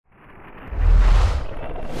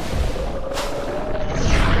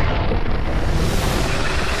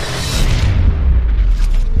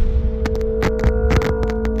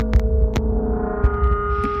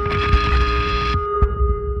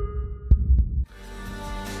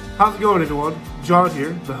How's it going, everyone? John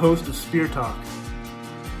here, the host of Spear Talk.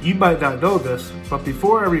 You might not know this, but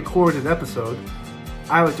before I record an episode,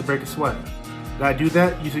 I like to break a sweat. And I do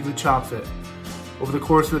that using the Chop Fit. Over the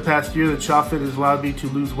course of the past year, the Chop Fit has allowed me to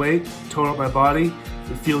lose weight, tone up my body,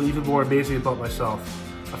 and feel even more amazing about myself.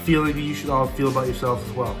 A feeling that you should all feel about yourselves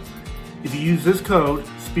as well. If you use this code,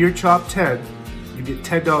 SpearChop10, you get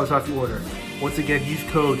 $10 off your order. Once again, use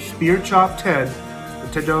code SpearChop10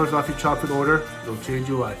 for $10 off your Chop Fit order. It'll change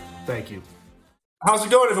your life. Thank you. How's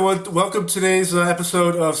it going, everyone? Welcome to today's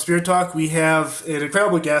episode of Spear Talk. We have an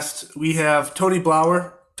incredible guest. We have Tony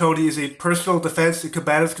Blauer. Tony is a personal defense and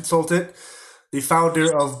combative consultant, the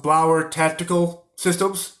founder of Blauer Tactical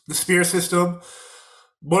Systems, the Spear System,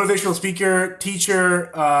 motivational speaker,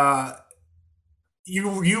 teacher.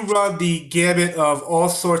 You run the gamut of all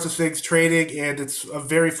sorts of things, training, and it's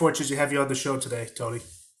very fortunate to have you on the show today, Tony.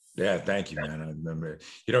 Yeah, thank you, man. I remember,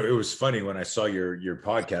 it was funny when I saw your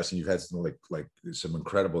podcast, and you've had some like some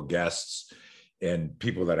incredible guests and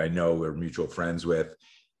people that I know we're mutual friends with.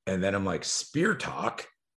 And then I'm like, Spear Talk?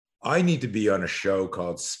 I need to be on a show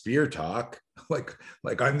called Spear Talk. Like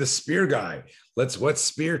I'm the spear guy. What's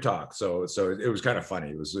Spear Talk? So it was kind of funny.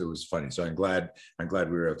 It was funny. So I'm glad we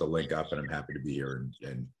were able to link up, and I'm happy to be here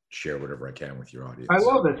and share whatever I can with your audience. I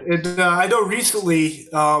love it. And I know recently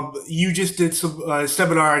you just did some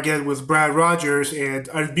seminar again with Brad Rogers, and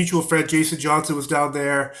our mutual friend Jason Johnson was down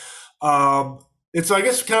there. And so I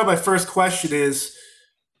guess kind of my first question is,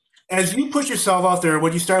 as you put yourself out there,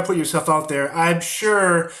 when you start putting yourself out there, I'm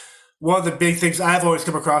sure one of the big things I've always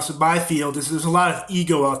come across in my field is there's a lot of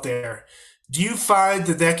ego out there. Do you find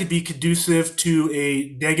that could be conducive to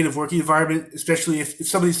a negative working environment, especially if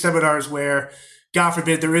some of these seminars where, God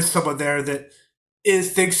forbid, there is someone there that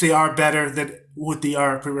thinks they are better than what they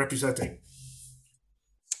are representing?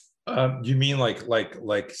 You mean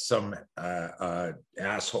like some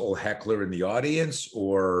asshole heckler in the audience,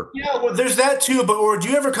 or? Yeah, well, there's that too. Or do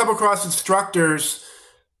you ever come across instructors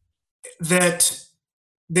that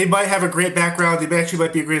they might have a great background, they actually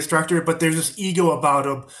might be a great instructor, but there's this ego about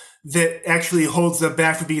them that actually holds them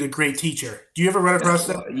back from being a great teacher? Do you ever run across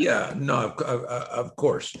that? Yeah, no, of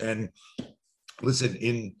course. And listen,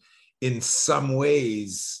 in some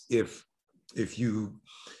ways, if you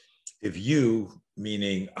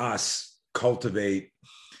meaning us cultivate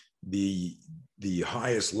the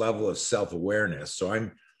highest level of self-awareness. So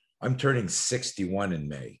I'm turning 61 in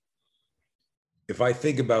May. If I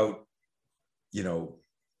think about,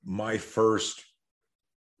 my first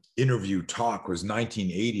interview talk was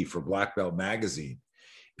 1980 for Black Belt magazine.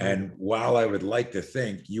 And while I would like to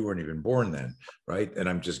think you weren't even born then, right? And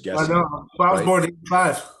I'm just guessing. I know. Well, I was born in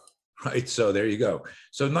 85. Right. So there you go.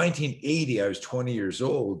 So 1980, I was 20 years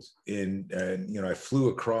old, and I flew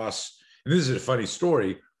across, and this is a funny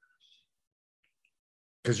story,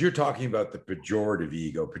 because you're talking about the pejorative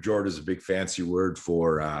ego. Pejorative is a big fancy word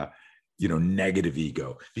for, negative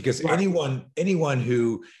ego, because right. anyone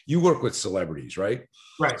who, you work with celebrities, right?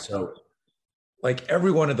 Right. So like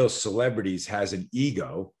every one of those celebrities has an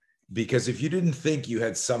ego, because if you didn't think you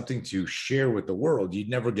had something to share with the world, you'd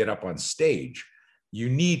never get up on stage. You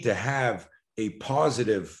need to have a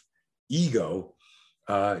positive ego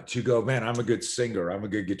to go, man, I'm a good singer, I'm a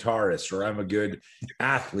good guitarist, or I'm a good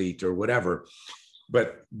athlete, or whatever.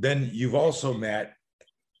 But then you've also met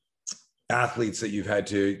athletes that you've had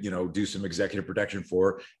to, do some executive protection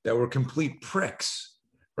for, that were complete pricks,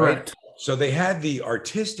 right? So they had the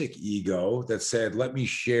artistic ego that said, let me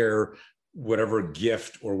share whatever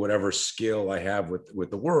gift or whatever skill I have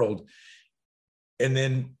with the world. And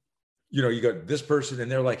then, you got this person,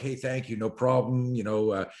 and they're like, hey, thank you, no problem.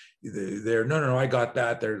 They're, no, I got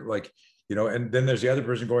that. They're like, and then there's the other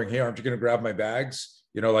person going, hey, aren't you going to grab my bags?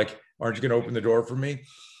 Aren't you going to open the door for me?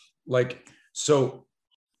 So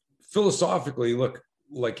philosophically, look,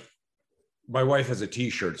 like my wife has a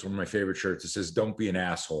t-shirt. It's one of my favorite shirts. It says, don't be an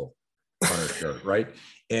asshole, on her shirt. Right.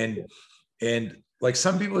 And like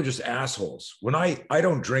some people are just assholes. When I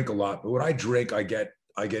don't drink a lot, but when I drink, I get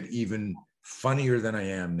even funnier than I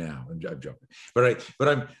am now. I'm joking, but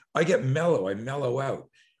I get mellow. I mellow out.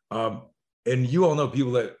 And you all know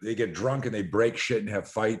people that they get drunk and they break shit and have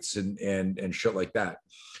fights and shit like that.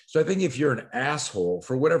 So I think if you're an asshole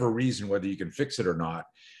for whatever reason, whether you can fix it or not,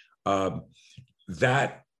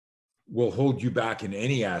 that will hold you back in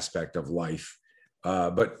any aspect of life.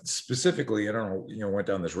 But specifically, I don't know, went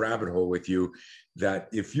down this rabbit hole with you, that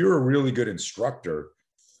if you're a really good instructor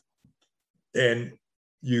and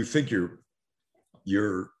you think you're,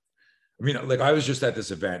 like I was just at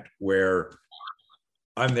this event where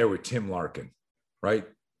I'm there with Tim Larkin, right?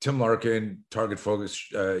 Tim Larkin, Target Focus,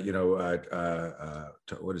 what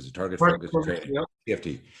is it? Target Focus,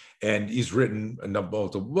 TFT. And he's written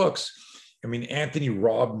multiple books. I mean, Anthony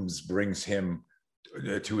Robbins brings him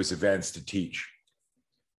to his events to teach.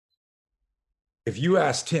 If you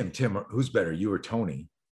ask Tim, who's better, you or Tony?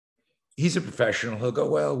 He's a professional. He'll go,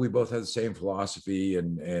 well, we both have the same philosophy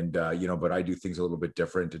and but I do things a little bit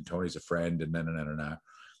different, and Tony's a friend, and then.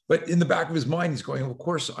 But in the back of his mind, he's going, of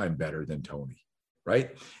course I'm better than Tony,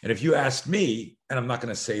 right? And if you asked me, and I'm not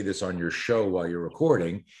going to say this on your show while you're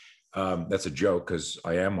recording, that's a joke because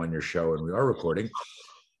I am on your show and we are recording,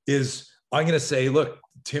 is I'm going to say, look,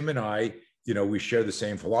 Tim and I, we share the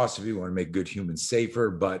same philosophy. We want to make good humans safer,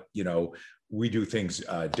 but, we do things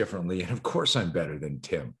differently. And of course I'm better than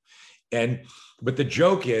Tim. But the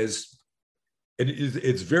joke is,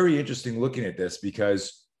 it's very interesting looking at this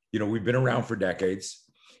because, we've been around for decades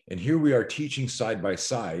and here we are teaching side by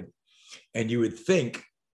side. And you would think,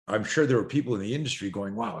 I'm sure there were people in the industry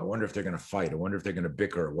going, wow, I wonder if they're going to fight. I wonder if they're going to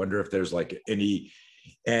bicker. I wonder if there's like any,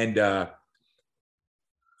 and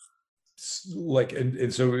so,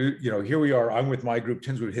 here we are, I'm with my group,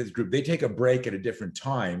 Tim's with his group. They take a break at a different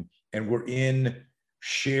time and we're in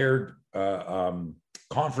shared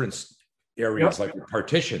conference areas, like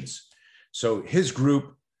partitions. So his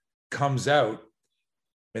group comes out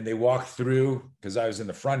and they walk through, because I was in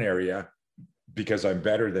the front area because I'm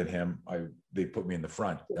better than him. They put me in the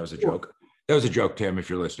front. That was a joke. That was a joke, Tim, if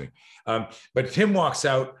you're listening. But Tim walks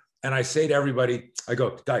out and I say to everybody, I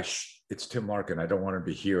go, guys, it's Tim Larkin. I don't want him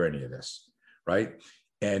to hear any of this, right?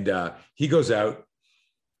 And he goes out.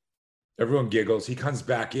 Everyone giggles. He comes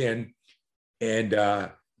back in and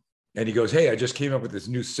he goes, hey, I just came up with this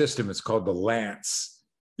new system. It's called the Lance,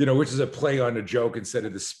 which is a play on a joke instead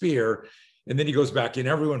of the spear. And then he goes back in,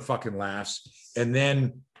 everyone fucking laughs. And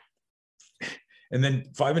then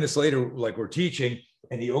 5 minutes later, like we're teaching,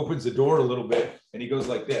 and he opens the door a little bit and he goes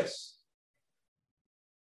like this.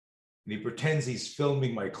 And he pretends he's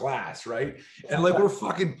filming my class, right? And like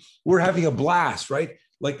we're having a blast, right?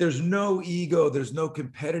 Like there's no ego, there's no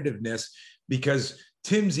competitiveness, because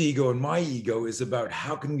Tim's ego and my ego is about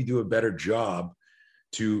how can we do a better job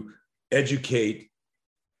to educate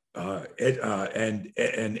and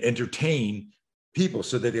entertain people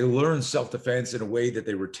so that they learn self-defense in a way that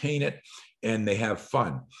they retain it and they have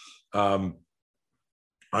fun. I've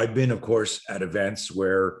been, of course, at events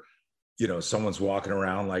where, someone's walking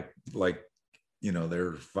around like,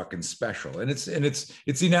 they're fucking special. And it's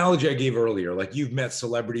the analogy I gave earlier. Like you've met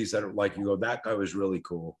celebrities that are like, you go, that guy was really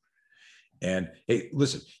cool. And hey,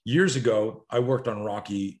 listen, years ago, I worked on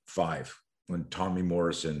Rocky V when Tommy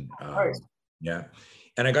Morrison, yeah.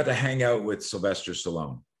 And I got to hang out with Sylvester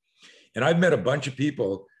Stallone. And I've met a bunch of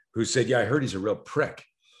people who said, yeah, I heard he's a real prick.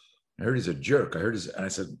 I heard he's a jerk. And I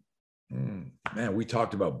said, man, we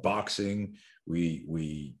talked about boxing.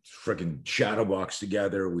 We freaking shadow boxed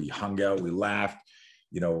together. We hung out, we laughed,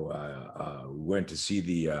 we went to see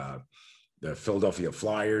the Philadelphia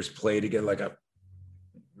Flyers play together.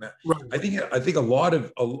 I think a lot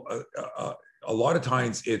of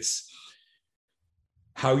times it's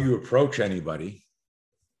how you approach anybody,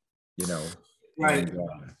 right. And,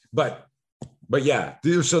 but yeah,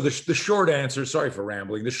 so the short answer, sorry for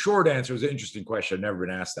rambling. The short answer is an interesting question. I've never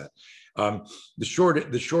been asked that. The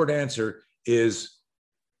short answer is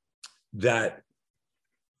that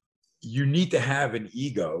you need to have an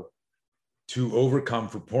ego to overcome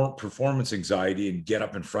performance anxiety and get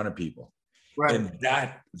up in front of people. Right. And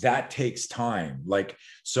that takes time.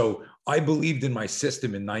 So I believed in my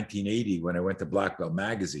system in 1980 when I went to Black Belt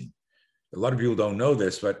magazine. A lot of people don't know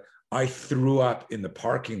this, but I threw up in the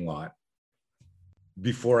parking lot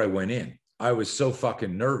before I went in. I was so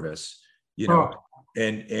fucking nervous,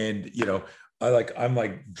 and I'm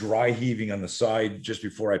like dry heaving on the side just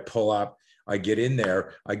before I pull up. I get in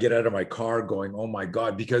there, I get out of my car going, oh my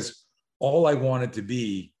God, because all I wanted to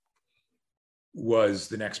be was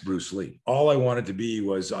the next Bruce Lee. All I wanted to be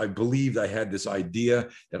was, I believed I had this idea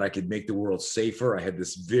that I could make the world safer. I had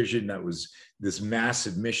this vision that was this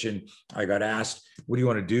massive mission. I got asked, what do you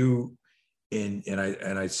want to do? And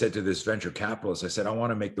I said to this venture capitalist, I said, I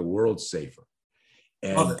want to make the world safer.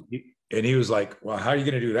 And he was like, well, how are you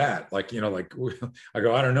going to do that? I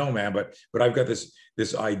go, I don't know, man, but I've got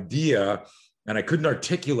this idea, and I couldn't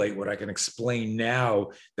articulate what I can explain now,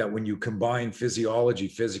 that when you combine physiology,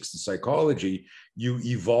 physics, and psychology, you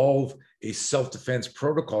evolve a self-defense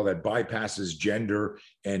protocol that bypasses gender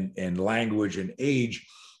and language and age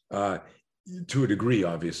to a degree,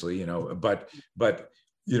 obviously, but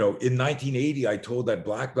in 1980, I told that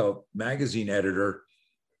Black Belt magazine editor,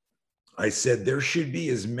 I said, there should be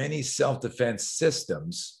as many self-defense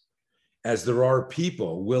systems as there are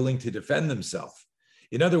people willing to defend themselves.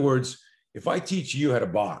 In other words, if I teach you how to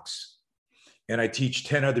box and I teach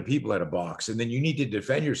 10 other people how to box, and then you need to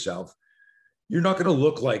defend yourself, you're not going to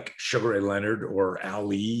look like Sugar Ray Leonard or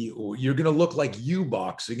Ali, or you're going to look like you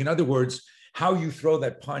boxing. In other words, how you throw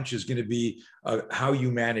that punch is going to be how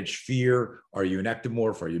you manage fear. Are you an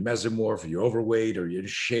ectomorph? Are you mesomorph? Are you overweight? Are you in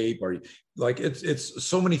shape? Are you like, it's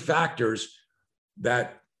so many factors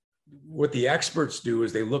that what the experts do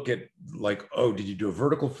is they look at like, oh, did you do a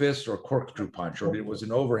vertical fist or a corkscrew punch, or it was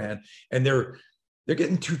an overhand? And they're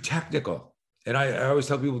getting too technical. And I always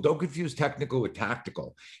tell people, don't confuse technical with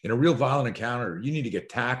tactical. In a real violent encounter, you need to get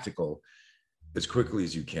tactical as quickly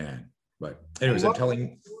as you can. But anyways, I'm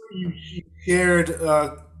telling you shared.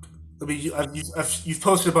 I mean, you've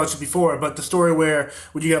posted a bunch of before, but the story where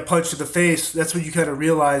when you got punched in the face, that's when you kind of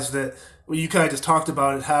realized that. Well, you kind of just talked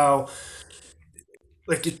about it, how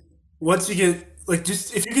like once you get like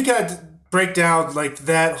just if you could kind of break down like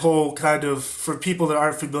that whole kind of for people that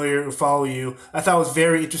aren't familiar or follow you, I thought it was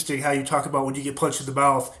very interesting how you talk about when you get punched in the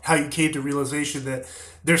mouth, how you came to realization that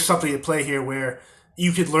there's something at play here where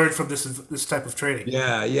you could learn from this type of training.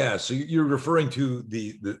 yeah. So you're referring to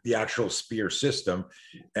the actual SPEAR system,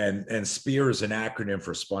 and SPEAR is an acronym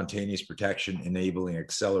for spontaneous protection, enabling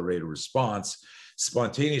accelerated response.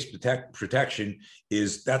 Spontaneous protection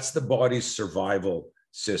that's the body's survival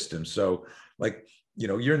system. So like,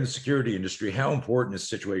 you're in the security industry. How important is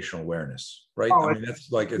situational awareness, right? Oh, I mean,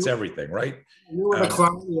 that's like, it's everything, right? you're in a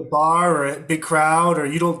club, in a bar, or a big crowd, or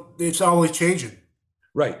you don't. It's always changing.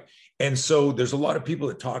 Right. And so there's a lot of people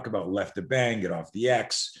that talk about left to bang, get off the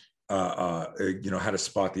X, how to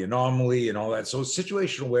spot the anomaly and all that. So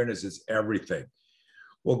situational awareness is everything.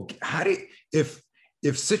 Well, if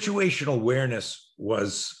situational awareness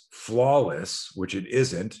was flawless, which it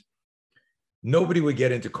isn't, nobody would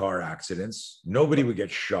get into car accidents. Nobody would get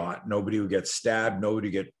shot. Nobody would get stabbed. Nobody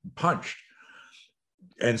would get punched.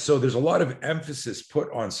 And so there's a lot of emphasis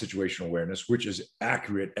put on situational awareness, which is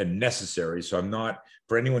accurate and necessary. So I'm not,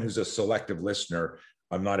 for anyone who's a selective listener,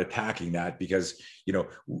 I'm not attacking that because,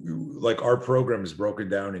 like our program is broken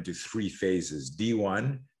down into 3 phases: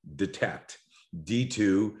 D1, detect;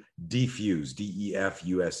 D2, defuse,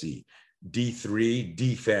 DEFUSE; D3,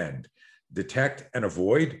 defend. Detect and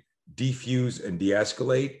avoid, defuse and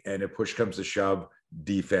de-escalate, and if push comes to shove,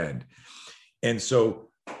 defend. And so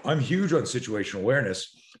I'm huge on situational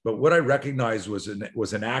awareness, but what I recognized was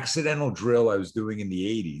an accidental drill I was doing in the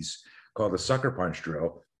 80s called the sucker punch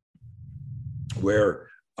drill, where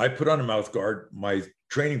I put on a mouth guard. My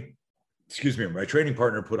training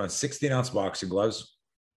partner put on 16-ounce boxing gloves,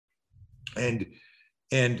 and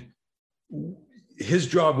his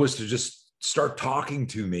job was to just start talking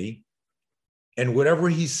to me. And whatever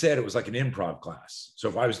he said, it was like an improv class. So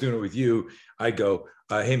if I was doing it with you, I'd go,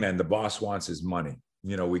 hey man, the boss wants his money.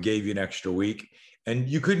 We gave you an extra week. And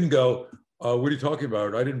you couldn't go, what are you talking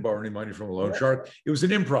about? I didn't borrow any money from a loan shark. It was an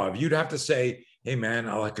improv. You'd have to say, hey man,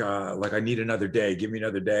 I need another day. Give me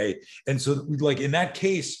another day. And so like in that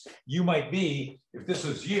case, you might be, if this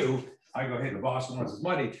was you, I go, hey, the boss wants his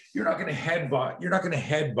money. You're not going to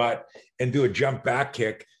headbutt and do a jump back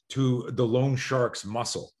kick to the loan shark's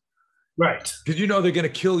muscle. Right. Because they're going to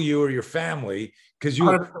kill you or your family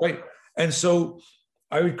right. And so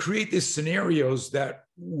I would create these scenarios that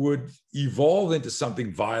would evolve into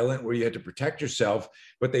something violent where you had to protect yourself,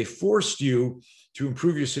 but they forced you to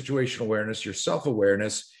improve your situational awareness, your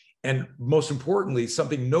self-awareness, and most importantly,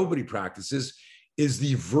 something nobody practices is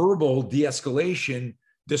the verbal de-escalation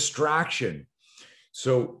distraction.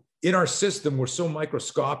 So in our system, we're so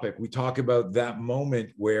microscopic. We talk about that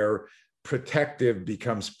moment where protective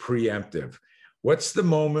becomes preemptive. What's the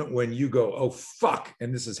moment when you go, oh, fuck,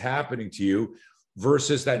 and this is happening to you,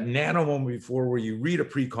 versus that nano moment before where you read a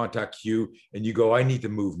pre-contact cue and you go, I need to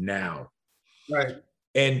move now. Right.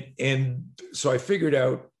 And so I figured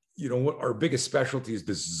out, what our biggest specialty is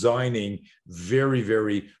designing very,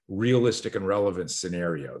 very realistic and relevant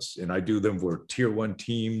scenarios. And I do them for tier 1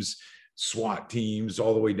 teams, SWAT teams,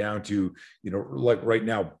 all the way down to, like right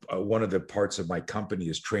now, one of the parts of my company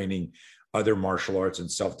is training other martial arts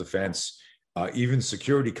and self-defense, even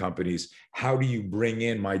security companies. How do you bring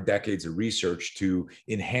in my decades of research to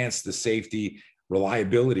enhance the safety,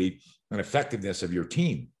 reliability, and effectiveness of your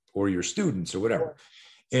team or your students or whatever?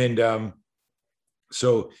 And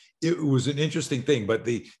so it was an interesting thing, but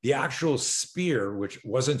the actual SPEAR, which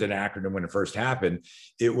wasn't an acronym when it first happened,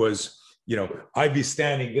 it was, I'd be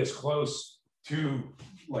standing this close to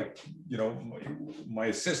my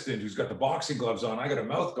assistant who's got the boxing gloves on, I got a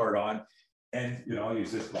mouth guard on, And, I'll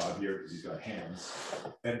use this Bob here because he's got hands.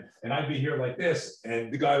 And I'd be here like this.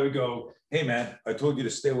 And the guy would go, hey, man, I told you to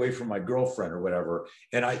stay away from my girlfriend or whatever.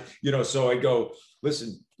 And so I go,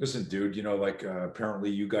 listen, dude, apparently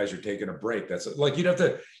you guys are taking a break. That's like, you'd have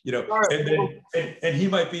to, and he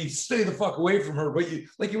might be, stay the fuck away from her. But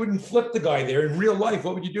you wouldn't flip the guy there in real life.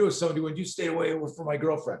 What would you do if somebody, when you stay away from my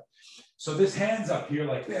girlfriend? So this hand's up here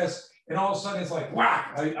like this. And all of a sudden it's like,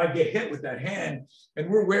 whack, I get hit with that hand. And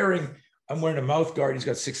I'm wearing a mouth guard. He's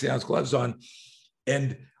got 60-ounce gloves on.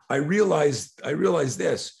 And I realized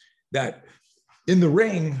this, that in the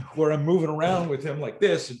ring where I'm moving around with him like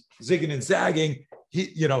this, and zigging and zagging,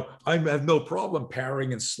 I have no problem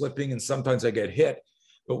parrying and slipping. And sometimes I get hit.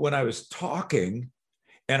 But when I was talking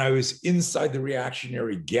and I was inside the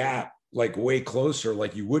reactionary gap, like way closer,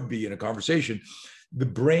 like you would be in a conversation, the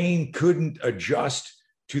brain couldn't adjust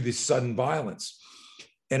to the sudden violence.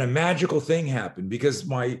 And a magical thing happened because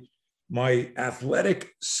my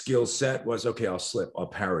athletic skill set was, okay, I'll slip, I'll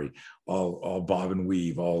parry, I'll bob and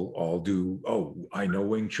weave, I'll do, I know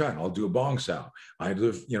Wing Chun, I'll do a bong sao, I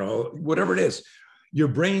do, whatever it is. Your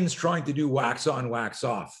brain's trying to do wax on, wax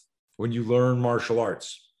off when you learn martial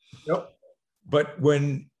arts. Yep. But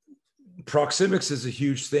when proxemics is a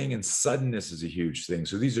huge thing and suddenness is a huge thing.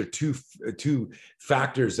 So these are two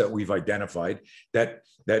factors that we've identified that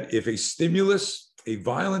if a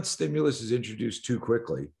violent stimulus is introduced too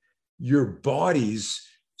quickly, your body's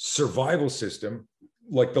survival system,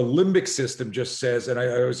 like the limbic system, just says, and I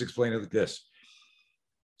always explain it like this,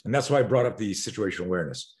 and that's why I brought up the situational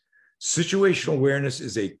awareness. Situational awareness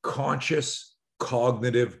is a conscious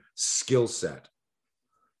cognitive skill set.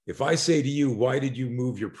 If I say to you, why did you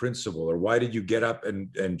move your principal, or why did you get up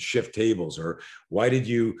and shift tables, or why did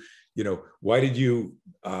you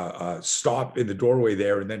stop in the doorway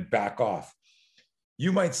there and then back off?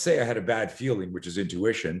 You might say I had a bad feeling, which is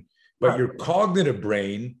intuition. But your cognitive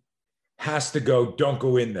brain has to go, don't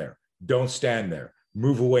go in there. Don't stand there.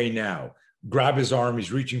 Move away now. Grab his arm.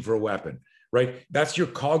 He's reaching for a weapon, right? That's your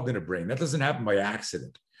cognitive brain. That doesn't happen by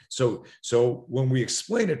accident. So when we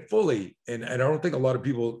explain it fully, and I don't think a lot of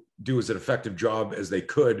people do as an effective job as they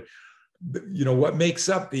could, what makes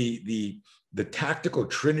up the tactical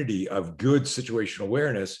trinity of good situational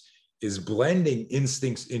awareness is blending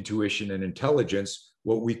instincts, intuition, and intelligence,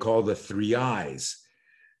 what we call the 3 I's.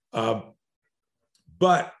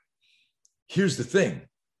 But here's the thing,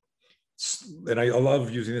 and I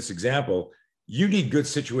love using this example. You need good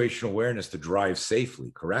situational awareness to drive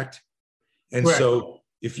safely, correct? And correct. So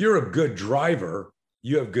if you're a good driver,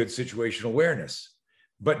 you have good situational awareness.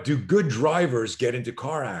 But do good drivers get into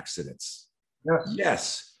car accidents? Yes.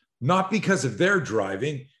 Yes, not because of their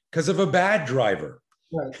driving, because of a bad driver.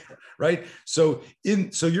 Right. So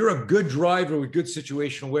you're a good driver with good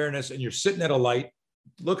situational awareness, and you're sitting at a light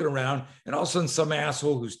looking around, and all of a sudden some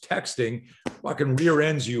asshole who's texting fucking rear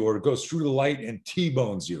ends you or goes through the light and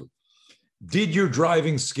T-bones you. Did your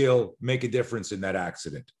driving skill make a difference in that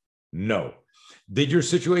accident? No. Did your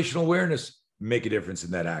situational awareness make a difference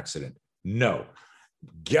in that accident? No.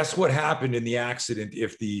 Guess what happened in the accident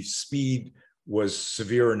if the speed was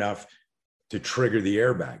severe enough to trigger the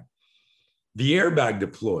airbag? The airbag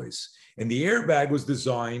deploys, and the airbag was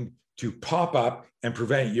designed to pop up and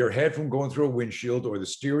prevent your head from going through a windshield or the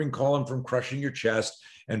steering column from crushing your chest.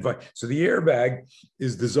 So the airbag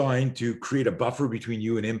is designed to create a buffer between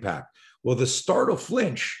you and impact. Well, the startle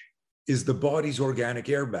flinch is the body's organic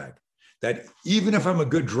airbag. That even if I'm a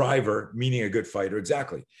good driver, meaning a good fighter,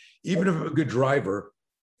 exactly. Even if I'm a good driver,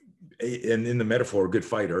 and in the metaphor, a good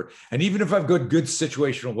fighter, and even if I've got good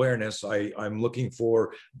situational awareness, I'm looking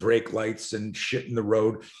for brake lights and shit in the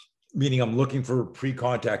road, meaning I'm looking for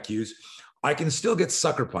pre-contact cues, I can still get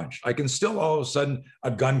sucker punched. I can still all of a sudden a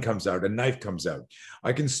gun comes out, a knife comes out.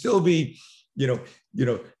 I can still be,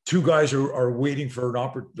 two guys are waiting for an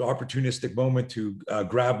opportunistic moment to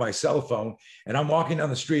grab my cell phone, and I'm walking down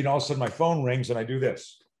the street, and all of a sudden my phone rings, and I do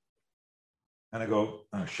this, and I go,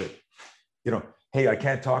 oh shit, hey, I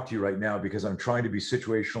can't talk to you right now because I'm trying to be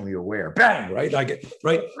situationally aware. Bang, right? I get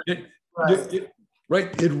right.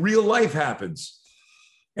 Right. In real life happens.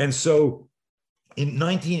 And so in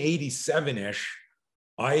 1987-ish,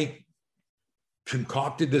 I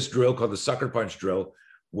concocted this drill called the sucker punch drill,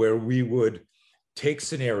 where we would take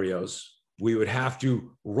scenarios, we would have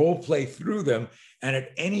to role play through them. And at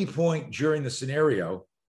any point during the scenario,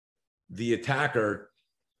 the attacker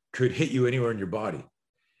could hit you anywhere in your body.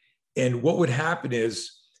 And what would happen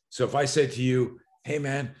is, so if I said to you, hey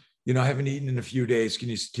man, I haven't eaten in a few days. Can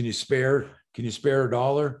you spare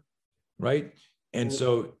 $1? Right. And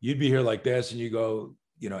so you'd be here like this, and you go,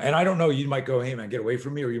 and I don't know, you might go, hey man, get away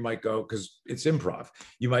from me, or you might go, because it's improv,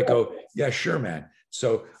 you might go, yeah, sure, man.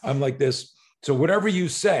 So I'm like this. So whatever you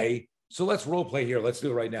say, so let's role play here. Let's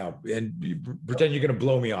do it right now. And you pretend you're going to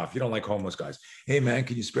blow me off. You don't like homeless guys. Hey man,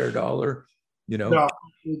 can you spare a dollar? No,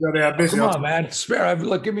 Come on, man, spare.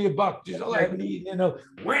 Like, give me $1. Just, I haven't eaten,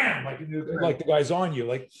 wham, like the guy's on you.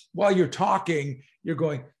 Like while you're talking, you're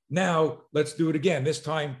going, now let's do it again. This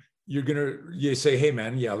time you say, hey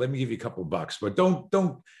man, yeah, let me give you a couple $bucks, but don't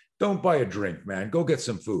buy a drink, man. Go get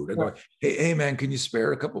some food. I go, hey man, can you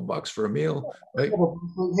spare a couple $bucks for a meal? Right?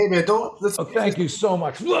 Hey man, Thank you so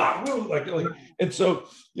much. And so,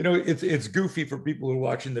 it's goofy for people who are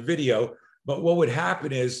watching the video, but what would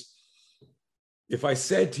happen is, if I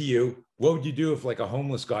said to you, what would you do if like a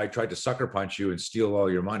homeless guy tried to sucker punch you and steal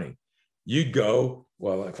all your money? You'd go,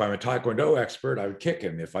 well, if I'm a Taekwondo expert, I would kick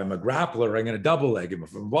him. If I'm a grappler, I'm going to double leg him.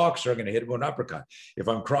 If I'm a boxer, I'm going to hit him with an uppercut. If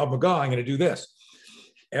I'm Krav Maga, I'm going to do this.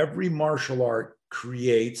 Every martial art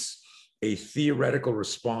creates a theoretical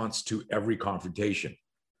response to every confrontation.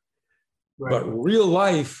 Right. But real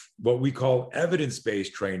life, what we call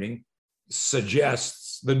evidence-based training,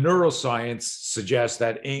 suggests, the neuroscience suggests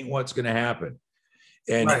that ain't what's going to happen.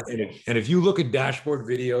 And, right. and if you look at dashboard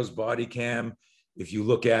videos, body cam, if you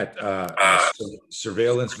look at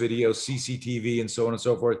surveillance videos, CCTV, and so on and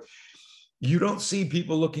so forth, you don't see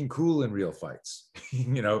people looking cool in real fights.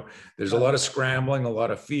 There's a lot of scrambling, a lot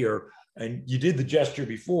of fear. And you did the gesture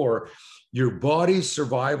before. Your body's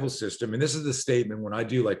survival system, and this is the statement when I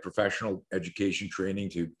do like professional education training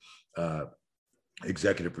to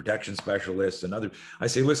executive protection specialists and others, I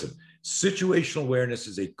say, listen, situational awareness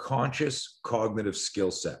is a conscious cognitive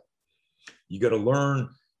skill set. You got to learn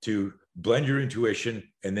to blend your intuition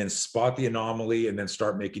and then spot the anomaly and then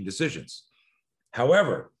start making decisions.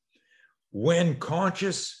 However, when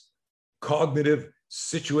conscious cognitive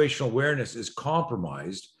situational awareness is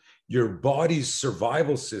compromised, your body's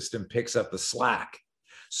survival system picks up the slack.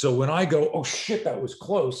 So when I go, oh shit, that was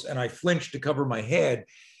close, and I flinch to cover my head,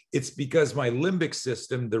 it's because my limbic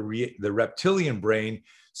system, the reptilian brain,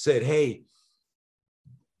 said, hey,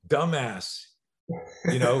 dumbass,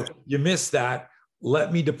 you missed that.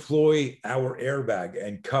 Let me deploy our airbag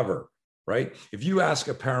and cover, right? If you ask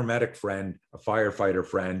a paramedic friend, a firefighter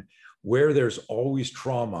friend, where there's always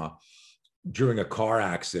trauma during a car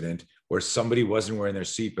accident where somebody wasn't wearing their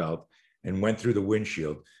seatbelt and went through the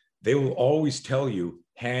windshield, they will always tell you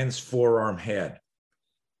hands, forearm, head.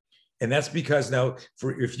 And that's because now,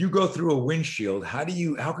 if you go through a windshield, how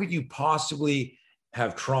could you possibly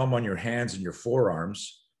have trauma on your hands and your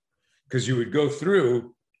forearms? Because you would go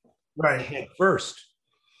through head first.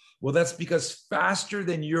 Well, that's because faster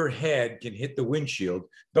than your head can hit the windshield,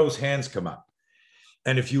 those hands come up.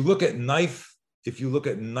 And if you look at knife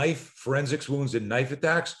forensics wounds and knife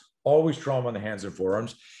attacks, always trauma on the hands and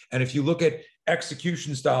forearms. And if you look at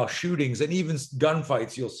execution style shootings and even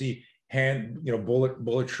gunfights, you'll see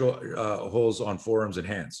bullet holes on forearms and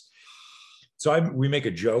hands. So we make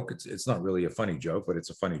a joke. It's not really a funny joke, but it's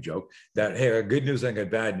a funny joke that, hey, good news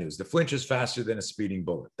and bad news. The flinch is faster than a speeding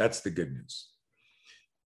bullet. That's the good news.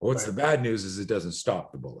 What's the bad news is it doesn't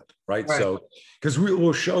stop the bullet, right? So, because we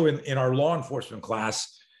will show in our law enforcement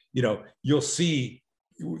class, you'll see,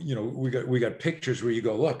 we got pictures where you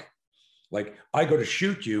go, look, like I go to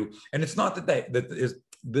shoot you, and it's not that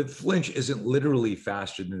the flinch isn't literally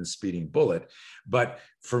faster than the speeding bullet, but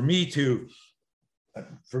for me to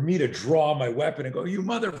draw my weapon and go, you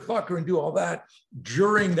motherfucker, and do all that,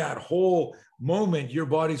 during that whole moment, your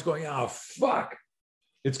body's going, oh, fuck.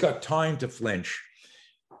 It's got time to flinch.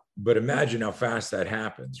 But imagine how fast that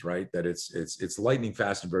happens, right? That it's lightning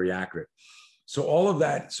fast and very accurate. So all of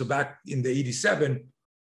that. So back in the 87,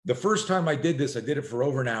 the first time I did this, I did it for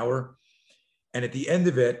over an hour. And at the end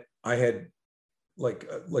of it, I had like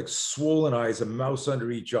swollen eyes, a mouse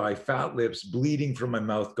under each eye, fat lips, bleeding from my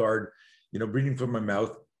mouth guard, breathing from my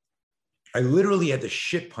mouth. I literally had the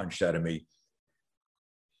shit punched out of me.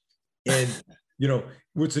 And,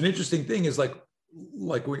 what's an interesting thing is like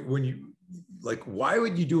when you, like, why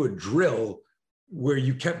would you do a drill where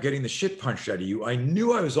you kept getting the shit punched out of you? I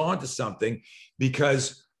knew I was onto something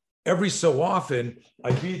because every so often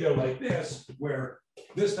I'd be there like this, where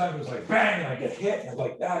this time it was like bang, and I get hit and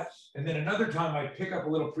like that. And then another time I'd pick up a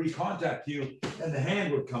little pre-contact cue and the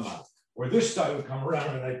hand would come out, or this side would come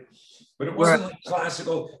around, but it wasn't like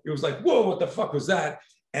classical. It was like, whoa, what the fuck was that?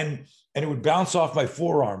 And it would bounce off my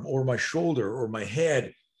forearm or my shoulder or my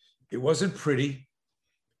head. It wasn't pretty,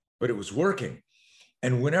 but it was working.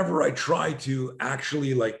 And whenever I tried to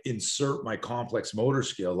actually like insert my complex motor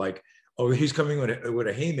skill, like, oh, he's coming with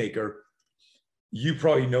a haymaker, you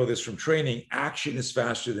probably know this from training, action is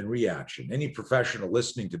faster than reaction. Any professional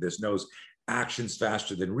listening to this knows action's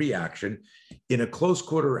faster than reaction. In a close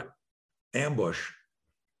quarter ambush,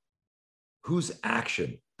 who's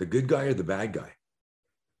action? The good guy or the bad guy?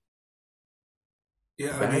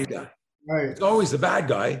 Yeah, the bad guy. right. It's always the bad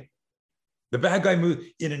guy. The bad guy moves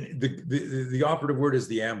in the operative word is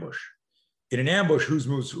the ambush. In an ambush,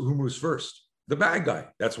 who moves first? The bad guy.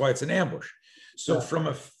 That's why it's an ambush. So from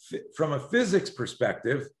a physics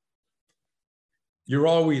perspective, you're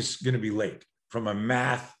always going to be late from a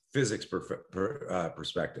math physics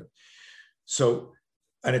perspective. So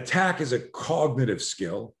an attack is a cognitive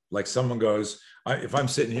skill. Like someone goes, if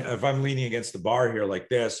I'm leaning against the bar here like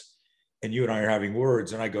this, and you and I are having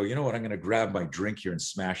words, and I go, you know what, I'm going to grab my drink here and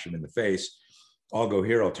smash him in the face. I'll go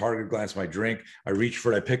here, I'll target glance my drink. I reach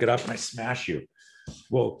for it, I pick it up, and I smash you.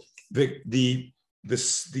 Well, the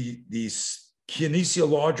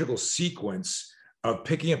kinesiological sequence of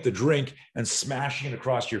picking up the drink and smashing it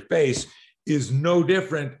across your face is no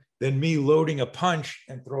different than me loading a punch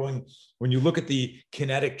and throwing, when you look at the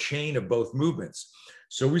kinetic chain of both movements.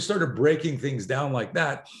 So we started breaking things down like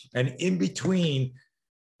that. And in between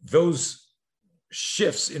those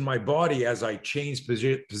shifts in my body as I change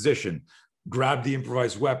position, grab the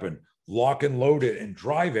improvised weapon, lock and load it, and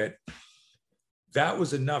drive it, that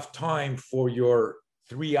was enough time for your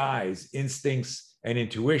three eyes, instincts, and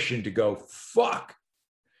intuition to go, fuck.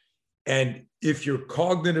 And if your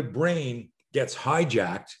cognitive brain gets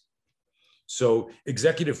hijacked, so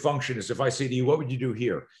executive function is, if I say to you, what would you do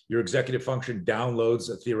here? Your executive function downloads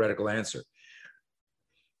a theoretical answer.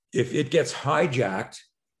 If it gets hijacked,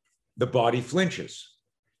 the body flinches.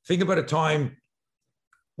 Think about a time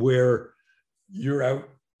where you're out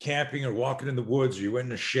camping or walking in the woods, or you went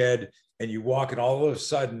in a shed and you walk, and all of a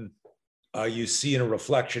sudden you see in a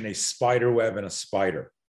reflection a spider web and a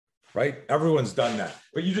spider, right? Everyone's done that,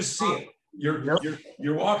 but you just see it.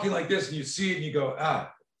 You're walking like this and you see it and you go,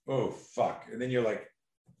 oh, fuck. And then you're like,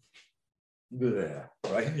 bleh,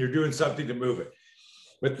 right? And you're doing something to move it.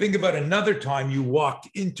 But think about another time you walked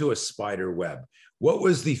into a spider web. What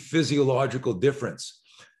was the physiological difference?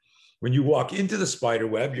 When you walk into the spider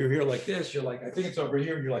web, you're here like this. You're like, I think it's over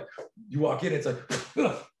here. And you're like, you walk in, it's like,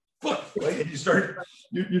 right? And you start,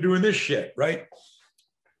 you're doing this shit, right?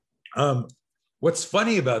 What's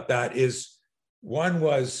funny about that is, one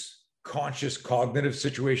was conscious cognitive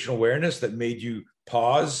situational awareness that made you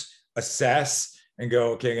pause, assess, and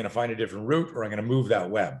go, okay, I'm going to find a different route, or I'm going to move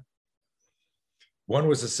that web. One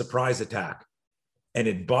was a surprise attack, and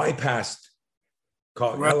it bypassed.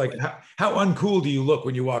 Right. Like, how uncool do you look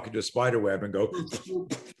when you walk into a spider web and go?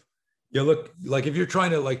 You look like, if you're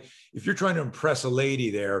trying to impress a lady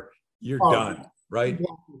there, you're done, right?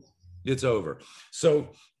 It's over.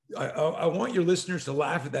 So I want your listeners to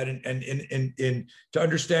laugh at that and to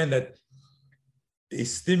understand that a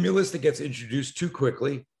stimulus that gets introduced too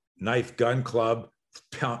quickly, knife, gun, club,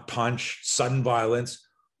 punch, sudden violence,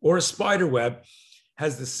 or a spider web,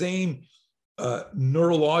 has the same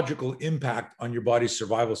neurological impact on your body's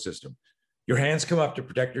survival system. Your hands come up to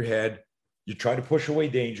protect your head. You try to push away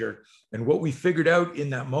danger. And what we figured out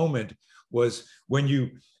in that moment was, when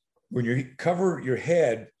you cover your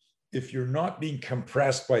head, if you're not being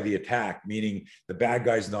compressed by the attack, meaning the bad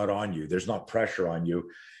guy's not on you, there's not pressure on you,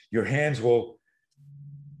 your hands will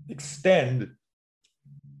extend,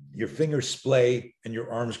 your fingers splay, and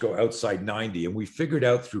your arms go outside 90. And we figured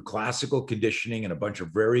out through classical conditioning and a bunch of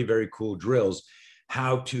very, very cool drills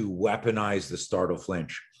how to weaponize the startle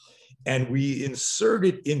flinch. And we insert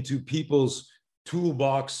it into people's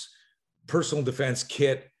toolbox, personal defense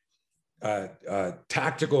kit,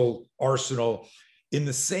 tactical arsenal. In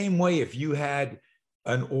the same way, if you had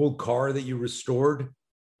an old car that you restored,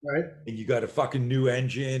 right, and you got a fucking new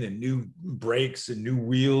engine and new brakes and new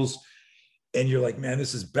wheels, and you're like, man,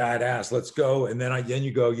 this is badass, let's go. And then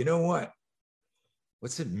you go, you know what?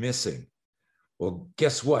 What's it missing? Well,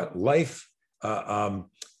 guess what? Airbags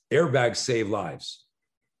save lives,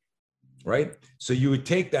 right? So you would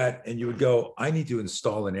take that and you would go, I need to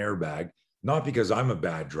install an airbag, not because I'm a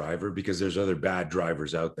bad driver, because there's other bad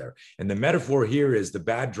drivers out there. And the metaphor here is, the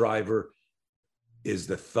bad driver is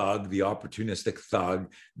the thug, the opportunistic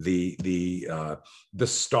thug, the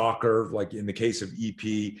stalker. Like in the case of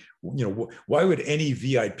EP, why would any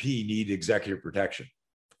VIP need executive protection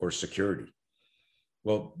or security?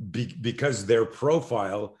 Well, because their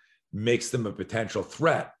profile makes them a potential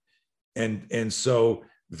threat. And so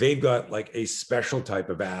they've got like a special type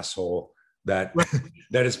of asshole that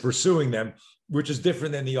is pursuing them, which is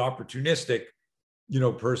different than the opportunistic,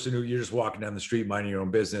 person who you're just walking down the street minding your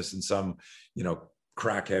own business, and some,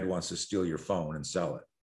 crackhead wants to steal your phone and sell it.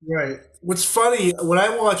 Right. What's funny when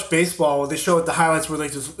I watch baseball, they show the highlights where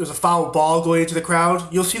like there's a foul ball going into the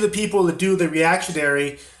crowd. You'll see the people that do the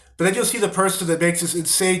reactionary, but then you'll see the person that makes this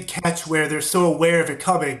insane catch where they're so aware of it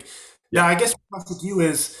coming. Now, Yeah, I guess what I have to do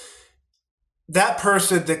is that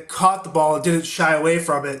person that caught the ball and didn't shy away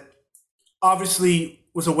from it obviously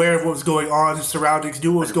was aware of what was going on, his surroundings,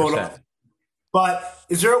 knew what was going on. 100%. But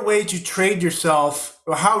is there a way to train yourself,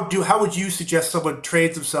 or how would you suggest someone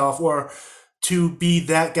trains himself, or to be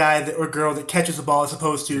that guy that, or girl that catches the ball as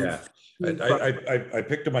opposed to? Yeah, I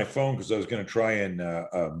picked up my phone because I was going to try and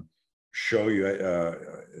show you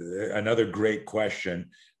another great question,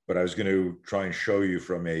 but I was going to try and show you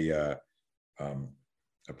from um,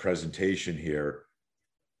 a presentation here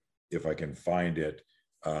if I can find it,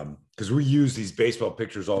 because we use these baseball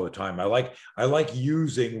pictures all the time. I like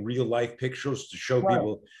using real life pictures to show Right.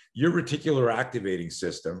 people your reticular activating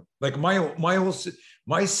system. Like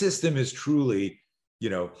my system is truly, you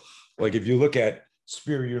know, like if you look at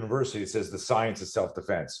Spear University, it says the science of self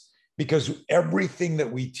defense, because everything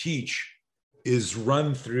that we teach is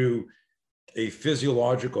run through a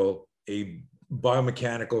physiological, a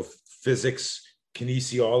biomechanical physics,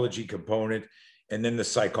 kinesiology component, and then the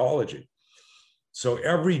psychology. So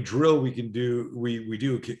every drill we can do, we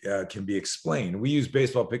do can be explained. We use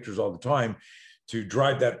baseball pictures all the time to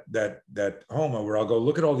drive that home, where I'll go,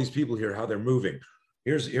 look at all these people here, how they're moving.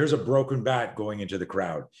 Here's a broken bat going into the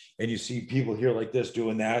crowd, and you see people here like this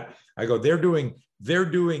doing that. I go, they're doing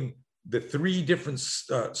the three different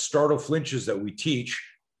startle flinches that we teach: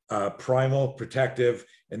 primal, protective,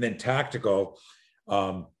 and then tactical,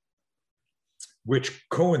 um, which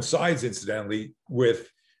coincides incidentally with,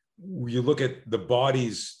 you look at the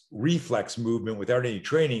body's reflex movement without any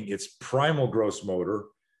training, it's primal gross motor,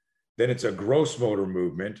 then it's a gross motor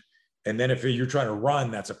movement, and then if you're trying to run,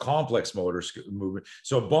 that's a complex motor movement.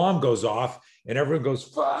 So a bomb goes off and everyone goes,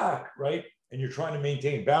 fuck, right? And you're trying to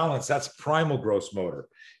maintain balance, that's primal gross motor.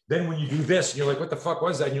 Then when you do this and you're like, what the fuck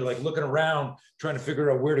was that? And you're like looking around trying to figure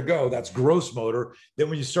out where to go, that's gross motor. Then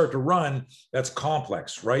when you start to run, that's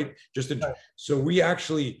complex, right? So we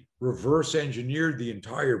actually reverse engineered the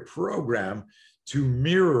entire program to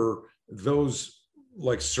mirror those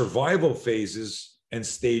like survival phases and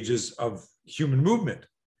stages of human movement,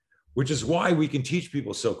 which is why we can teach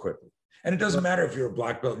people so quickly. And it doesn't matter if you're a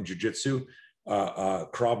black belt in jiu-jitsu,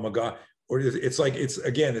 Krav Maga, or it's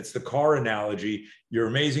the car analogy. You're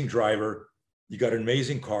an amazing driver. You got an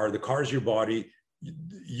amazing car. The car's your body.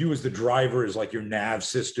 You as the driver is like your nav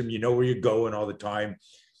system. You know where you're going all the time,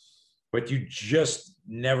 but you just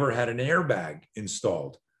never had an airbag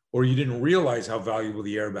installed, or you didn't realize how valuable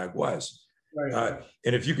the airbag was. Right.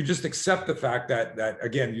 And if you could just accept the fact that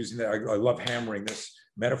again, using that, I love hammering this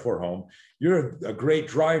metaphor home. You're a great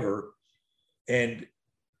driver, and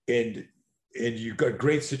and you've got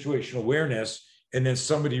great situational awareness, and then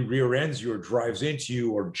somebody rear ends you or drives into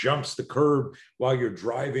you or jumps the curb while you're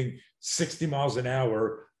driving 60 miles an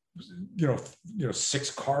hour,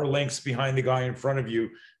 6 car lengths behind the guy in front of you,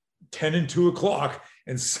 10 and 2 o'clock,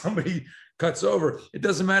 and somebody cuts over. It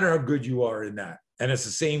doesn't matter how good you are in that. And it's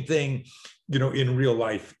the same thing, in real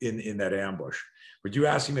life in that ambush. But you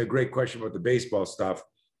asking me a great question about the baseball stuff.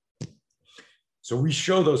 So we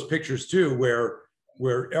show those pictures too,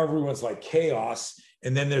 where everyone's like chaos,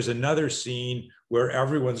 and then there's another scene where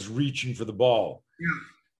everyone's reaching for the ball. Yeah.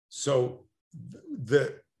 So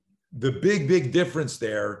the big difference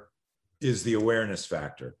there is the awareness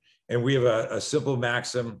factor. And we have a simple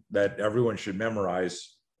maxim that everyone should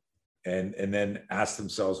memorize and then ask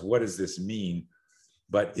themselves, what does this mean?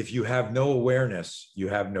 But if you have no awareness, you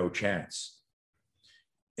have no chance.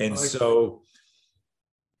 And so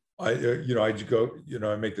I go,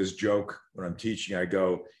 I make this joke when I'm teaching. I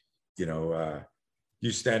go,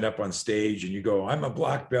 you stand up on stage and you go, I'm a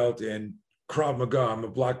black belt in Krav Maga, I'm a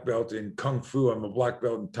black belt in Kung Fu, I'm a black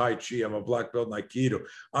belt in Tai Chi, I'm a black belt in Aikido,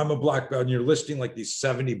 I'm a black belt. And you're listing like these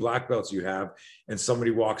 70 black belts you have, and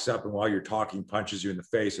somebody walks up and while you're talking punches you in the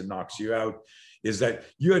face and knocks you out, is that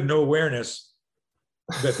you had no awareness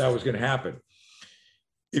that was going to happen.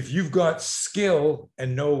 If you've got skill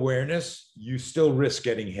and no awareness, you still risk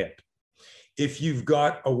getting hit. If you've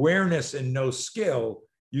got awareness and no skill,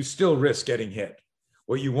 you still risk getting hit.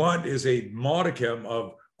 What you want is a modicum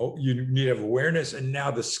of, you need to have awareness, and now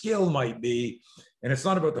the skill might be, and it's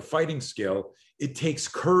not about the fighting skill, it takes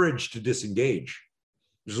courage to disengage.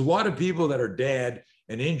 There's a lot of people that are dead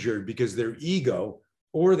and injured because their ego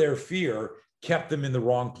or their fear kept them in the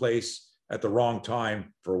wrong place at the wrong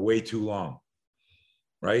time for way too long,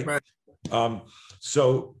 right?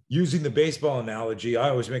 So using the baseball analogy, I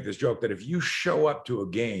always make this joke that if you show up to a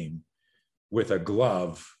game with a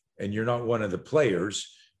glove and you're not one of the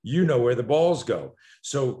players, you know where the balls go.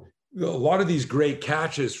 So a lot of these great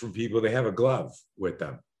catches from people, they have a glove with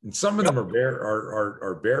them, and some of them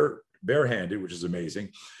are barehanded, which is amazing.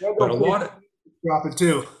 But a lot of drop it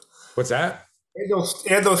too. what's that?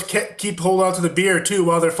 And those keep hold on to the beer too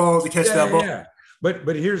while they're falling to catch Yeah, that yeah, ball. yeah.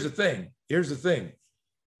 But here's the thing. Here's the thing.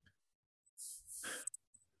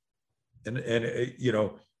 And you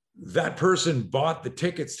know, that person bought the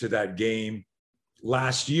tickets to that game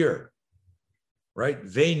last year, right?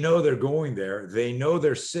 They know they're going there. They know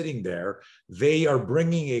they're sitting there. They are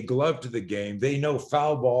bringing a glove to the game. They know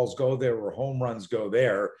foul balls go there or home runs go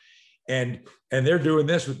there. And they're doing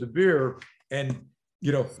this with the beer, and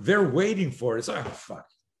you know, they're waiting for it. It's like, oh, fuck.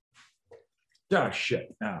 Oh,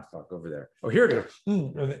 shit. Ah, fuck over there. Oh, here it is.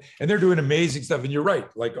 And they're doing amazing stuff. And you're right.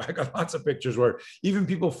 Like, I got lots of pictures where even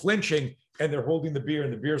people flinching and they're holding the beer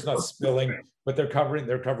and the beer's not spilling, but they're covering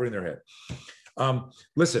their head.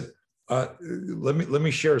 Listen, let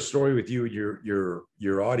me share a story with you and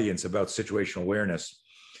your audience about situational awareness.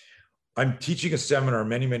 I'm teaching a seminar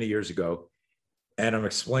many years ago, and I'm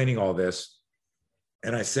explaining all this.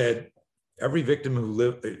 And I said, every victim who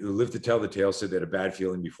lived to tell the tale said they had a bad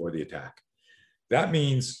feeling before the attack. That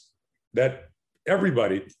means that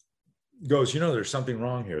everybody goes, you know, there's something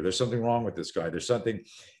wrong here. There's something wrong with this guy. There's something.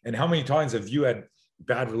 And how many times have you had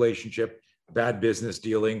bad relationship, bad business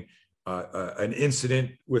dealing, an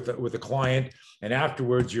incident with a client, and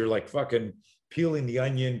afterwards you're like fucking peeling the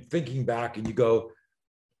onion, thinking back, and you go,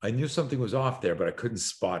 I knew something was off there, but I couldn't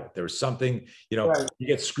spot it. There was something, you know, right. You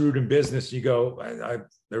get screwed in business. You go,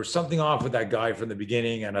 there was something off with that guy from the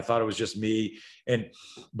beginning, and I thought it was just me.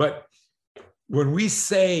 But when we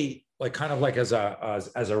say, like, kind of like as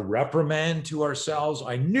a reprimand to ourselves,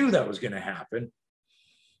 I knew that was going to happen.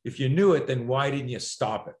 If you knew it, then why didn't you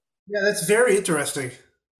stop it? Yeah, that's very interesting.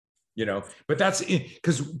 You know, but that's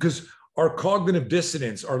because our cognitive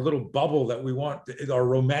dissonance, our little bubble that we want, our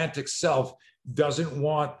romantic self doesn't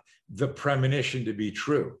want the premonition to be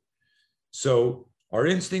true. So our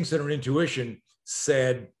instincts and our intuition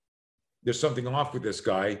said there's something off with this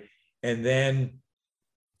guy. And then,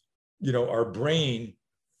 you know, our brain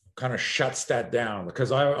kind of shuts that down,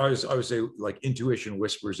 because I would say, like, intuition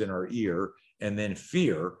whispers in our ear, and then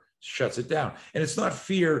fear shuts it down. And it's not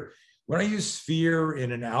fear. When I use fear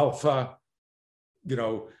in an alpha, you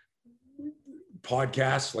know,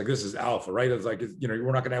 podcast, like, this is alpha, right? It's like, you know,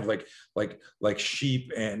 we're not going to have like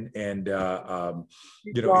sheep and you know,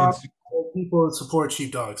 people that support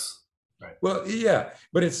sheepdogs. Right. Well, yeah,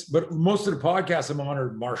 but most of the podcasts I'm on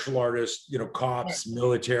are martial artists, you know, cops,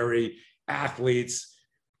 military, athletes.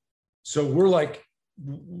 So we're like,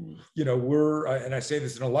 you know, we're, and I say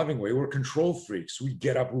this in a loving way, we're control freaks. We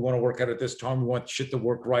get up, we want to work out at this time, we want shit to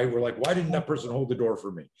work right. We're like, why didn't that person hold the door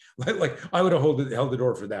for me? Like I would have held the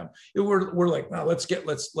door for them. We're like, no, let's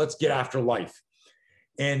get after life.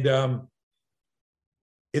 And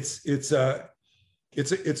it's a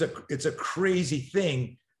crazy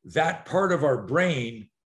thing. That part of our brain,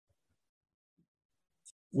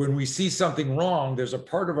 when we see something wrong, there's a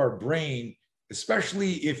part of our brain,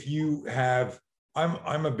 especially if you have,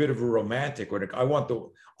 I'm a bit of a romantic when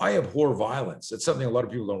I abhor violence. That's something a lot of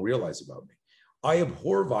people don't realize about me. I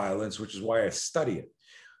abhor violence, which is why I study it.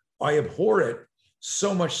 I abhor it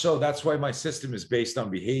so much so that's why my system is based on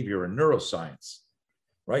behavior and neuroscience,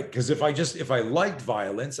 right? Because if I liked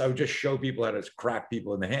violence, I would just show people how to crack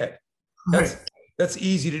people in the head. That's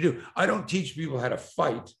easy to do. I don't teach people how to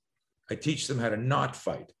fight. I teach them how to not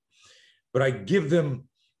fight. But I give them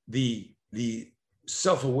the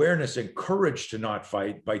self-awareness and courage to not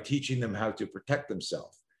fight by teaching them how to protect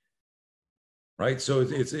themselves. Right? So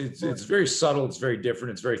it's very subtle. It's very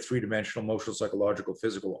different. It's very three-dimensional, emotional, psychological,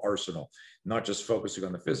 physical arsenal, not just focusing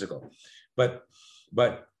on the physical. But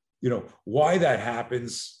you know, why that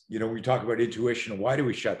happens, you know, we talk about intuition and why do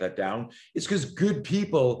we shut that down? It's because good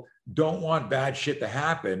people don't want bad shit to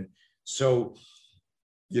happen. So,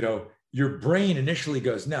 you know, your brain initially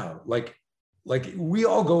goes, no, like we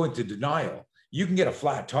all go into denial. You can get a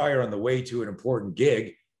flat tire on the way to an important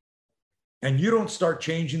gig, and you don't start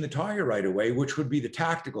changing the tire right away, which would be the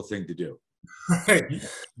tactical thing to do. Right.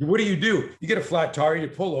 What do? You get a flat tire, you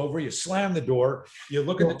pull over, you slam the door, you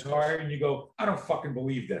look at the tire and you go, I don't fucking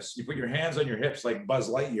believe this. You put your hands on your hips like Buzz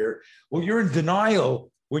Lightyear. Well, you're in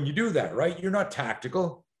denial when you do that, right? You're not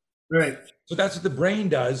tactical. Right. So that's what the brain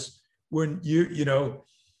does when you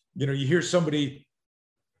hear somebody,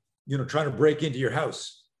 you know, trying to break into your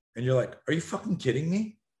house, and you're like, are you fucking kidding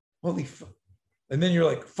me? Holy fuck. And then you're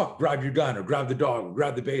like, fuck, grab your gun or grab the dog or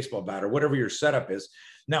grab the baseball bat or whatever your setup is.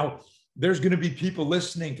 Now, there's going to be people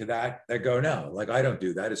listening to that go, no, like, I don't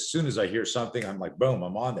do that. As soon as I hear something, I'm like, boom,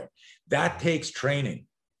 I'm on there. That takes training.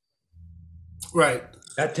 Right.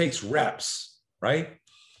 That takes reps, right?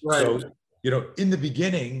 Right. So, in the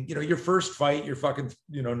beginning, your first fight, you're fucking,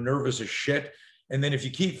 nervous as shit. And then if you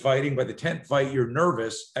keep fighting, by the 10th fight, you're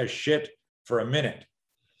nervous as shit for a minute.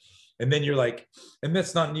 And then you're like, and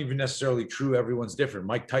that's not even necessarily true. Everyone's different.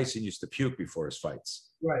 Mike Tyson used to puke before his fights.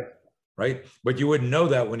 Right. Right. But you wouldn't know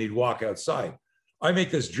that when he'd walk outside. I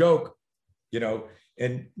make this joke,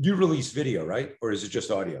 and you release video, right? Or is it just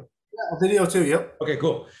audio? Yeah, video too. Yep. Okay,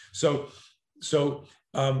 cool. So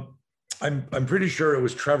I'm pretty sure it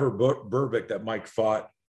was Trevor Berbick that Mike fought.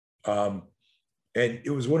 And it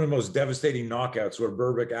was one of the most devastating knockouts where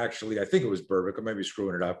Berbick actually, I think it was Berbick, I might be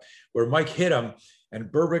screwing it up, where Mike hit him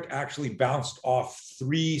and Berbick actually bounced off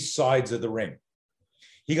 3 sides of the ring.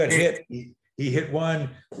 He got hit. He hit one,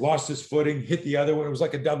 lost his footing, hit the other one. It was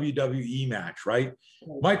like a WWE match, right?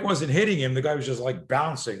 Mike wasn't hitting him. The guy was just like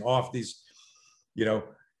bouncing off these,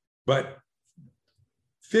 but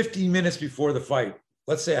 15 minutes before the fight,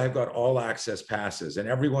 let's say I've got all access passes and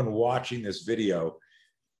everyone watching this video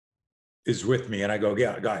is with me. And I go,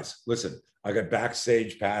 yeah, guys, listen, I got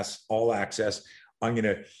backstage pass, all access. I'm going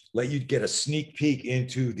to let you get a sneak peek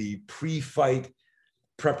into the pre-fight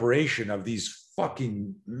preparation of these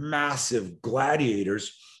fucking massive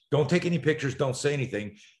gladiators. Don't take any pictures. Don't say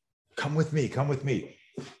anything. Come with me. Come with me.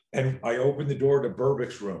 And I open the door to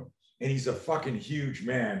Berbick's room and he's a fucking huge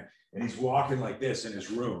man. And he's walking like this in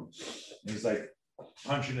his room. And he's like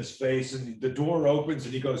punching his face and the door opens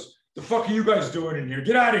and he goes, "The fuck are you guys doing in here?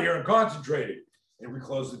 Get out of here and concentrate." And we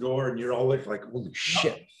close the door and you're all like, holy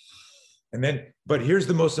shit. And then, but here's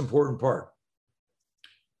the most important part.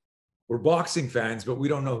 We're boxing fans, but we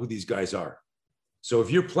don't know who these guys are. So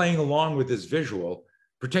if you're playing along with this visual,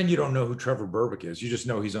 pretend you don't know who Trevor Berbick is. You just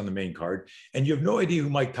know he's on the main card. And you have no idea who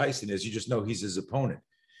Mike Tyson is. You just know he's his opponent.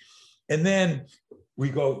 And then we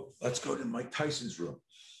go, let's go to Mike Tyson's room.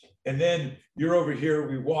 And then you're over here,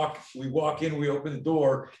 we walk in, we open the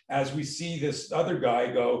door as we see this other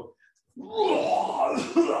guy go, and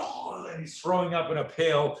he's throwing up in a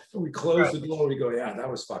pail. And we close the door, we go, yeah, that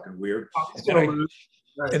was fucking weird.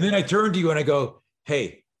 And then I turn to you and I go,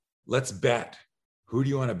 hey, let's bet. Who do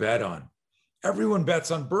you want to bet on? Everyone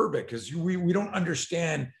bets on Berbick because we don't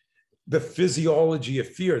understand the physiology of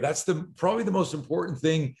fear. That's probably the most important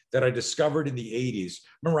thing that I discovered in the 80s.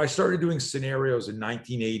 Remember, I started doing scenarios in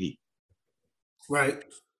 1980. Right.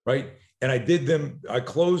 And I did them. I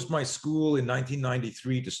closed my school in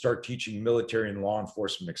 1993 to start teaching military and law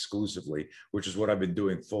enforcement exclusively, which is what I've been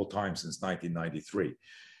doing full time since 1993.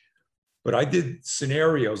 But I did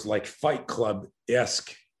scenarios like Fight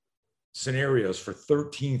Club-esque scenarios for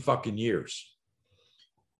 13 fucking years.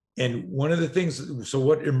 And one of the things, so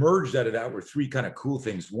what emerged out of that were 3 kind of cool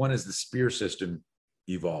things. One is the spear system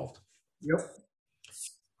evolved. Yep.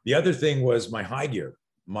 The other thing was my high gear,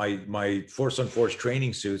 my force on force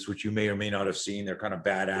training suits, which you may or may not have seen. They're kind of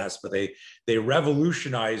badass, but they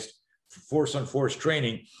revolutionized force on force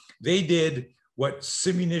training. They did what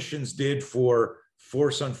Simunitions did for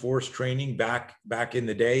force on force training back in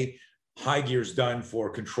the day. High gear's done for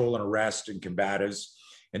control and arrest and combatives.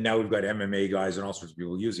 And now we've got MMA guys and all sorts of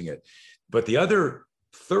people using it. But the other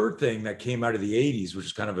third thing that came out of the 80s, which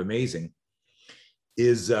is kind of amazing,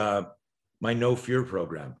 is my No Fear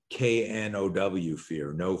program, KNOW,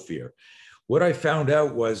 fear, no fear. What I found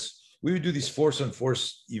out was we would do these force on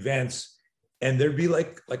force events and there'd be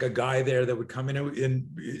like a guy there that would come in and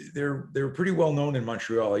they're pretty well known in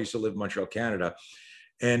Montreal. I used to live in Montreal, Canada.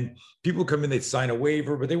 And people come in, they'd sign a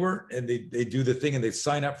waiver, but they weren't, and they do the thing and they'd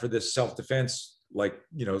sign up for this self-defense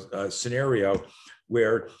scenario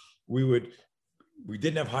where we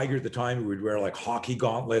didn't have high gear at the time. We would wear like hockey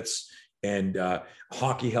gauntlets and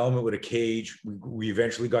hockey helmet with a cage. We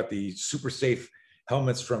eventually got the super safe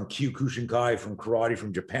helmets from Kyokushinkai, from karate,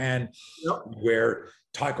 from Japan. Yep. We wear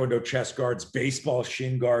Taekwondo chest guards, baseball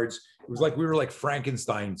shin guards. It was like we were like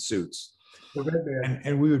Frankenstein suits.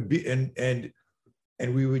 And we would be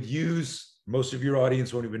and we would use, most of your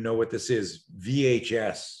audience won't even know what this is,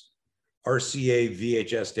 VHS. RCA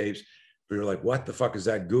VHS tapes. We were like, what the fuck is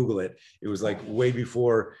that? Google it. It was like way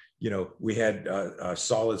before, we had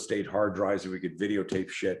solid state hard drives that we could videotape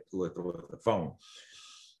shit with the phone.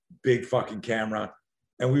 Big fucking camera.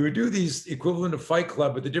 And we would do these equivalent of Fight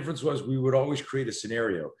Club, but the difference was we would always create a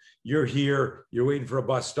scenario. You're here, you're waiting for a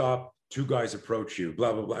bus stop, 2 guys approach you,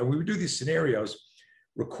 blah, blah, blah. And we would do these scenarios,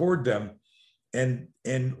 record them. And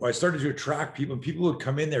I started to attract people, and people would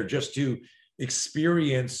come in there just to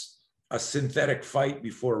experience a synthetic fight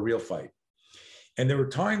before a real fight. And there were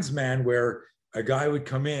times, man, where a guy would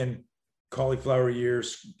come in, cauliflower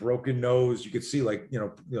ears, broken nose. You could see like,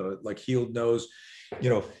 like healed nose,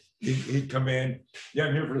 he'd come in. Yeah,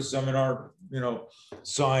 I'm here for the seminar,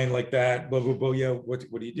 sign like that, blah, blah, blah. Yeah, what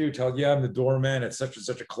do you do? Tell, yeah, I'm the doorman at such and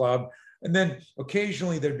such a club. And then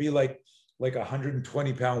occasionally there'd be like a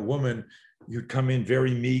 120-pound woman who'd come in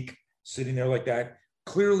very meek, sitting there like that.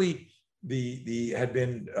 Clearly, the had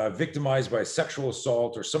been victimized by a sexual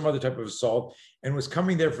assault or some other type of assault and was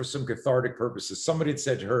coming there for some cathartic purposes. Somebody had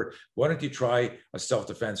said to her, why don't you try a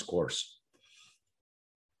self-defense course?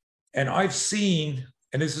 And I've seen,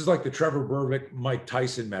 and this is like the Trevor Berbick, Mike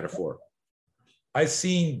Tyson metaphor. I've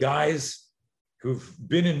seen guys who've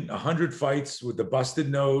been in 100 fights with the busted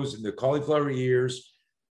nose and the cauliflower ears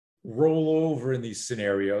roll over in these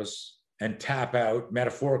scenarios and tap out,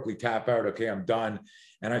 metaphorically tap out, okay, I'm done.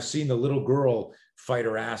 And I've seen the little girl fight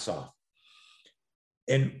her ass off.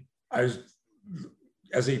 And as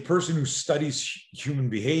a person who studies human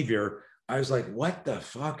behavior, I was like, what the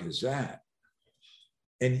fuck is that?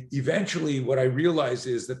 And eventually what I realized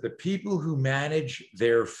is that the people who manage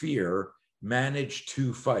their fear manage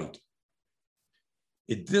to fight.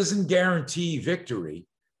 It doesn't guarantee victory,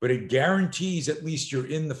 but it guarantees at least you're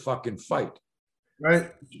in the fucking fight.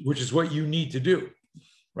 Right. Which is what you need to do.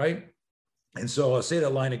 Right. And so I'll say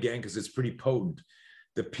that line again because it's pretty potent.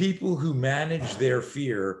 The people who manage their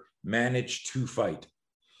fear manage to fight.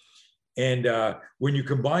 And when you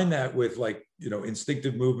combine that with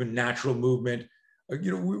instinctive movement, natural movement,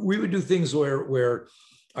 we would do things where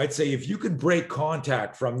I'd say if you could break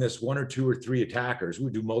contact from this 1 or 2 or 3 attackers, we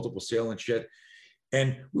would do multiple salient shit.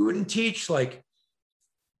 And we wouldn't teach like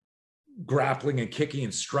grappling and kicking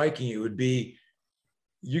and striking. It would be,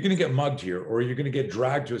 you're going to get mugged here, or you're going to get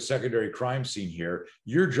dragged to a secondary crime scene here.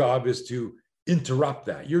 Your job is to interrupt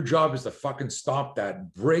that. Your job is to fucking stop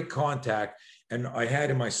that, break contact. And I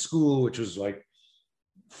had in my school, which was like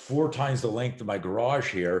 4 times the length of my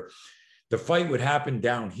garage here, the fight would happen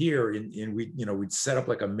down here and we'd set up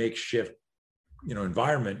like a makeshift,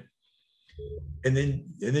 environment. And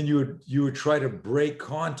then you would try to break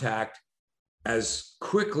contact as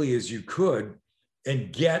quickly as you could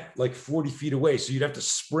and get like 40 feet away. So you'd have to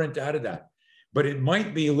sprint out of that. But it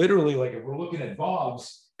might be literally like if we're looking at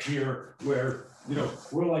Bob's here where,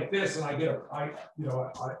 we're like this and I get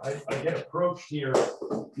approached here,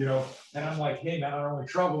 and I'm like, hey man, I'm in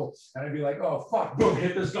trouble. And I'd be like, oh fuck, boom,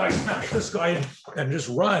 hit this guy, smash this guy and just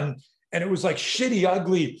run. And it was like shitty,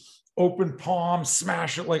 ugly, open palm,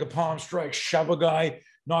 smash it like a palm strike, shove a guy,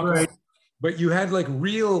 knock him out. But you had like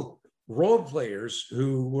real role players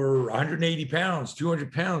who were 180 pounds,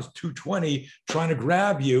 200 pounds, 220, trying to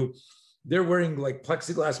grab you. They're wearing like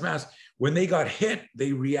plexiglass masks. When they got hit,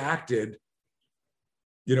 they reacted,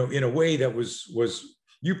 in a way that was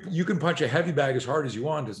you can punch a heavy bag as hard as you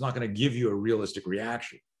want. It's not going to give you a realistic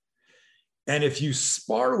reaction. And if you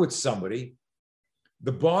spar with somebody,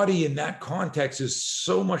 the body in that context is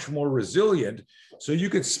so much more resilient. So you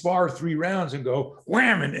could spar 3 rounds and go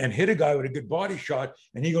wham and hit a guy with a good body shot.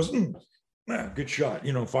 And he goes, good shot,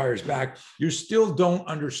 fires back. You still don't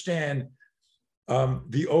understand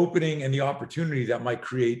the opening and the opportunity that might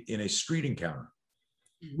create in a street encounter.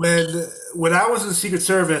 When I was in the Secret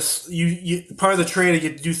Service, you part of the training, you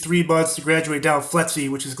had to do 3 months to graduate down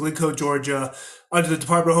FLETC, which is Glencoe, Georgia, under the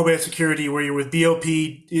Department of Homeland Security, where you're with BOP.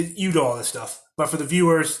 You know all this stuff. But for the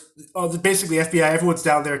viewers, basically FBI, everyone's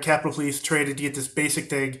down there, Capitol Police, trained to get this basic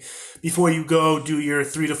thing before you go do your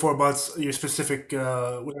 3 to 4 months, your specific,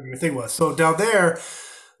 whatever your thing was. So down there,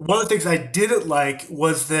 one of the things I didn't like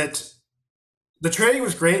was that the training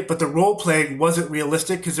was great, but the role playing wasn't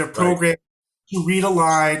realistic because they're programmed to read a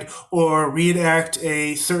line or reenact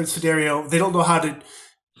a certain scenario. They don't know how to,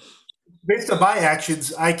 based on my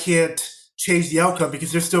actions, I can't change the outcome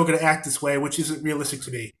because they're still going to act this way, which isn't realistic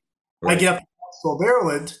to me. Right. I get up to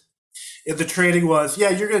Maryland, and the training was,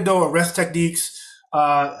 you're going to know arrest techniques,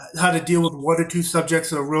 how to deal with 1 or 2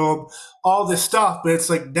 subjects in a room, all this stuff. But it's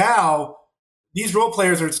like now these role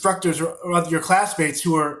players or instructors or your classmates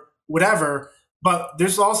who are whatever. But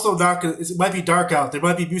there's also it might be dark out. There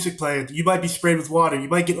might be music playing. You might be sprayed with water. You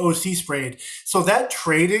might get OC sprayed. So that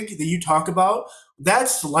training that you talk about,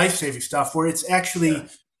 that's life-saving stuff where it's actually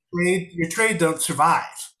you're trained to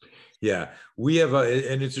survive. Yeah, we have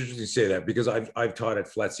and it's interesting to say that because I've taught at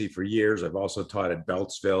FLETC for years. I've also taught at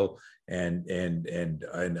Beltsville and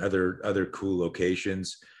other cool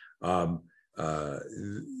locations.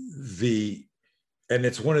 And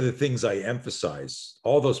it's one of the things I emphasize,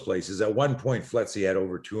 all those places. At one point, FLETC had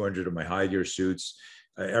over 200 of my high gear suits.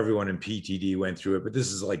 Everyone in PTD went through it, but this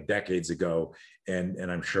is like decades ago. And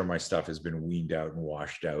I'm sure my stuff has been weaned out and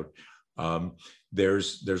washed out.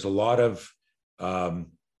 There's a lot of,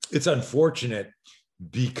 it's unfortunate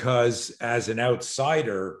because as an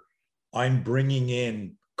outsider, I'm bringing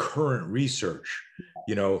in current research,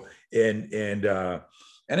 you know, and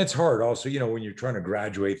it's hard also, you know, when you're trying to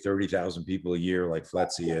graduate 30,000 people a year, like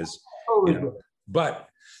Fletzy is, you know, but,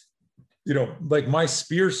 you know, like my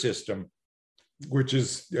SPEAR system, which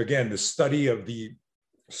is again, the study of the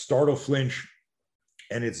startle flinch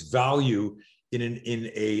and its value in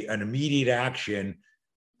an immediate action,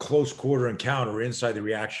 close quarter encounter inside the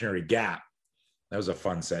reactionary gap. That was a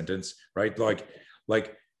fun sentence, right?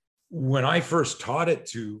 Like when I first taught it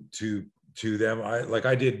to them,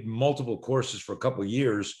 I did multiple courses for a couple of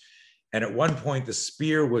years. And at one point, the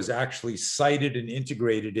SPEAR was actually cited and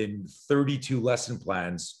integrated in 32 lesson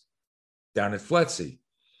plans down at Fletzy.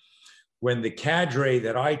 When the cadre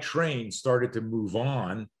that I trained started to move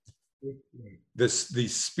on, the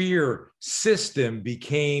SPEAR system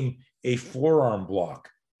became a forearm block.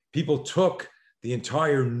 People took the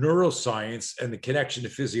entire neuroscience and the connection to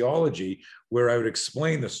physiology, where I would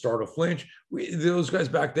explain the startle flinch. Those guys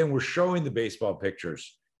back then were showing the baseball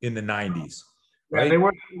pictures in the 90s. Right? Yeah, they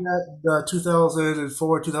were in that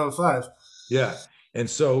 2004, 2005. Yeah. And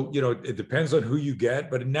so, you know, it depends on who you get,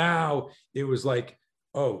 but now it was like,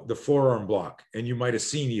 oh, the forearm block. And you might have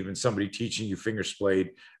seen even somebody teaching you finger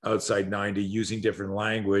splayed outside 90 using different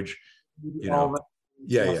language, you know.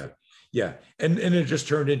 Yeah. And it just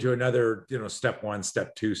turned into another, you know, step 1,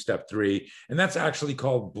 step 2, step 3. And that's actually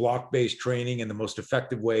called block-based training. And the most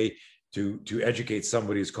effective way to educate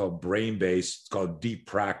somebody is called brain-based. It's called deep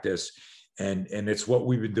practice. And it's what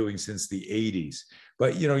we've been doing since the 80s.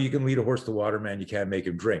 But, you know, you can lead a horse to water, man. You can't make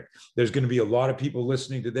him drink. There's going to be a lot of people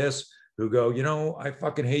listening to this who go, you know, I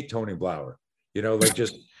fucking hate Tony Blauer, you know, like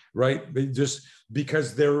just, right. Just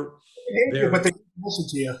because they're but they listen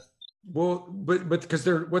to you. Well, but because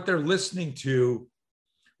what they're listening to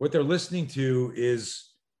is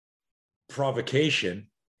provocation.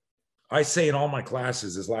 I say in all my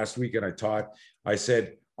classes, as last weekend I taught, I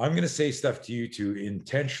said, I'm going to say stuff to you to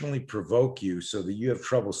intentionally provoke you so that you have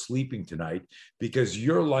trouble sleeping tonight, because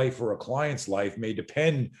your life or a client's life may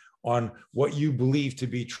depend on what you believe to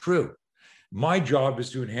be true. My job is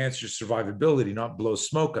to enhance your survivability, not blow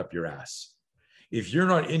smoke up your ass. If you're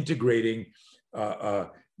not integrating the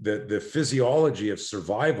physiology of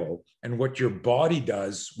survival and what your body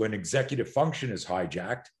does when executive function is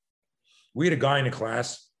hijacked. We had a guy in a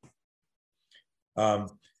class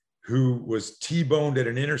who was T-boned at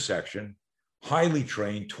an intersection, highly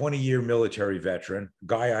trained, 20-year military veteran,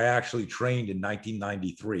 guy I actually trained in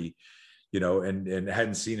 1993, you know, and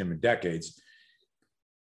hadn't seen him in decades.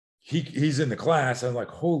 He's in the class. I'm like,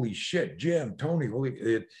 holy shit, Jim, Tony,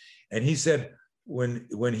 holy. And he said,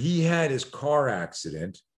 when he had his car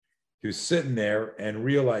accident, he was sitting there and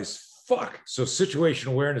realized, fuck. So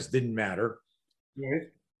situational awareness didn't matter. Right.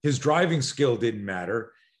 His driving skill didn't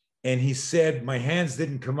matter. And he said, my hands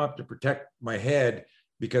didn't come up to protect my head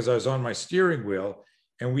because I was on my steering wheel.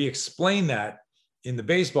 And we explained that in the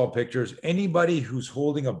baseball pictures. Anybody who's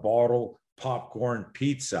holding a bottle, popcorn,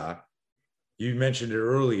 pizza, you mentioned it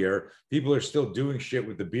earlier, people are still doing shit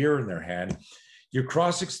with the beer in their hand. Your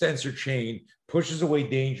cross extensor chain pushes away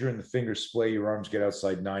danger and the fingers splay, your arms get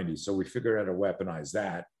outside 90. So we figured out how to weaponize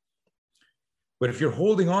that. But if you're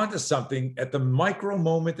holding on to something at the micro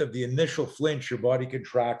moment of the initial flinch, your body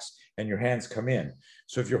contracts and your hands come in.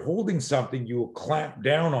 So if you're holding something, you will clamp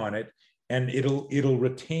down on it and it'll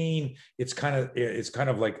retain. It's kind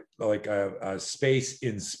of like a space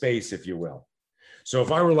in space, if you will. So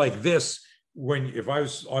if I were like this, if I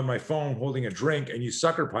was on my phone holding a drink and you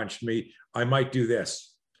sucker punched me, I might do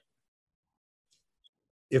this.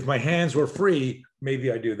 If my hands were free, maybe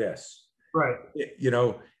I do this. Right. You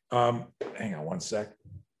know, hang on one sec.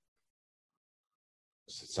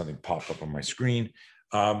 Something popped up on my screen.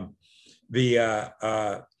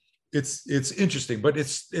 It's interesting, but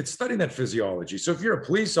it's studying that physiology. So if you're a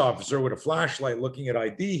police officer with a flashlight looking at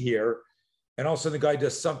ID here, and all of a sudden the guy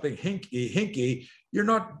does something hinky, you're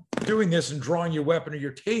not doing this and drawing your weapon or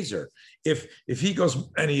your taser. If he goes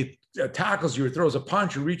and he tackles you or throws a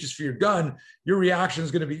punch or reaches for your gun, your reaction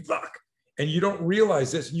is going to be fuck. And you don't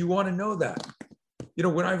realize this, and you want to know that. You know,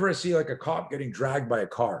 whenever I see like a cop getting dragged by a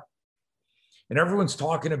car, and everyone's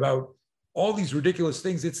talking about all these ridiculous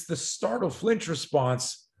things, it's the startle flinch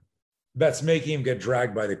response that's making him get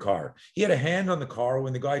dragged by the car. He had a hand on the car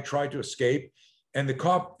when the guy tried to escape, and the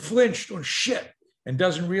cop flinched, oh shit, and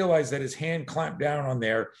doesn't realize that his hand clamped down on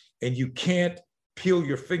there, and you can't peel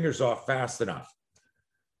your fingers off fast enough.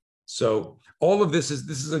 So all of this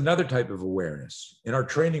is another type of awareness. In our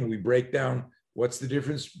training, we break down what's the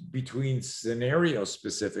difference between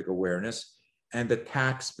scenario-specific awareness and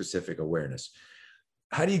attack-specific awareness.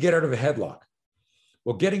 How do you get out of a headlock?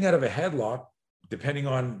 Well, getting out of a headlock, depending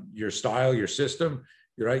on your style, your system,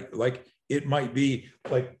 right? Like it might be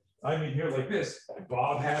like I'm in here like this.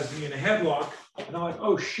 Bob has me in a headlock, and I'm like,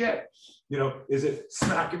 oh shit. You know, is it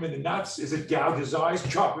smack him in the nuts? Is it gouge his eyes,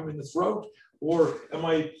 chop him in the throat? Or am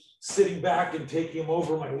I sitting back and taking him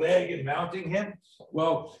over my leg and mounting him?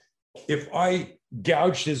 Well, if I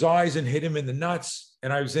gouged his eyes and hit him in the nuts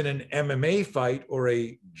and I was in an MMA fight or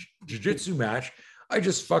a jiu-jitsu match, I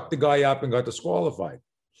just fucked the guy up and got disqualified.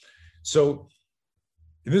 So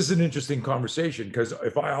this is an interesting conversation because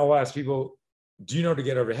I'll ask people, do you know how to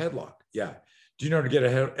get out of a headlock? Yeah. Do you know how to get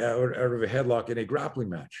out of a headlock in a grappling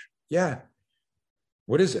match? Yeah.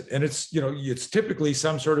 What is it? And it's, you know, it's typically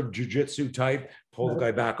some sort of jujitsu type, pull the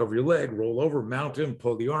guy back over your leg, roll over, mount him,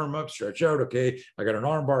 pull the arm up, stretch out. Okay. I got an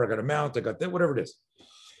arm bar. I got a mount. I got that, whatever it is.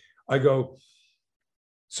 I go,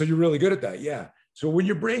 so you're really good at that. Yeah. So when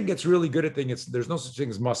your brain gets really good at things, there's no such thing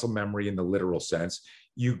as muscle memory in the literal sense.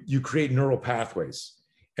 You create neural pathways.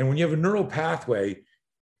 And when you have a neural pathway,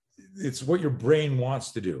 it's what your brain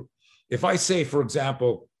wants to do. If I say, for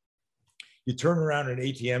example, you turn around an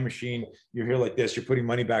ATM machine, you're here like this, you're putting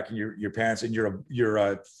money back in your pants, and you're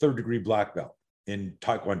a third-degree black belt in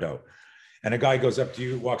Taekwondo. And a guy goes up to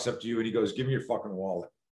you, walks up to you, and he goes, give me your fucking wallet.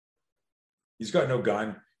 He's got no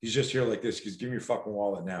gun. He's just here like this. He goes, give me your fucking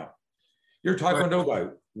wallet now. You're a Taekwondo guy.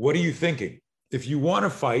 What are you thinking? If you want to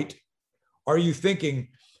fight, are you thinking,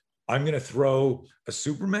 I'm going to throw a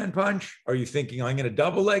Superman punch? Are you thinking I'm going to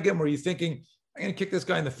double leg him? Or are you thinking I'm going to kick this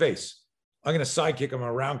guy in the face? I'm going to side kick him,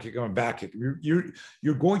 a round kick him, and back kick him.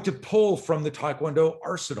 You're going to pull from the Taekwondo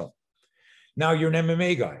arsenal. Now you're an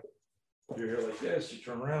MMA guy. You're here like this. You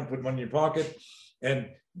turn around, put money in your pocket, and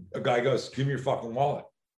a guy goes, give me your fucking wallet.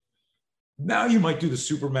 Now you might do the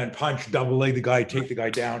Superman punch, double leg the guy, take the guy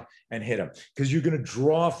down, and hit him, because you're going to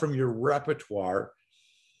draw from your repertoire.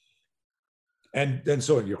 And then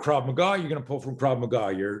so in your Krav Maga, you're going to pull from Krav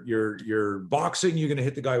Maga. You're boxing, you're going to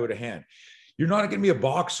hit the guy with a hand. You're not going to be a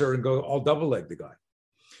boxer and go, I'll double leg the guy.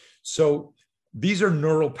 So these are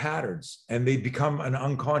neural patterns, and they become an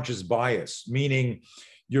unconscious bias, meaning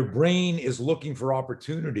your brain is looking for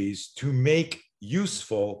opportunities to make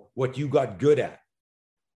useful what you got good at.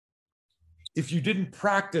 If you didn't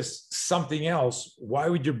practice something else, why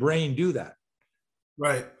would your brain do that?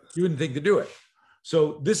 Right. You wouldn't think to do it.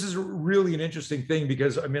 So this is really an interesting thing,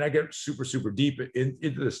 because I mean, I get super, super deep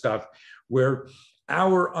into this stuff where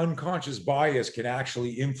our unconscious bias can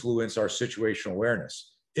actually influence our situational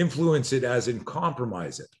awareness, influence it as in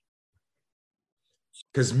compromise it.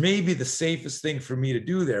 Because maybe the safest thing for me to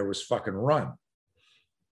do there was fucking run.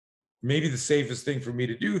 Maybe the safest thing for me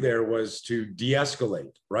to do there was to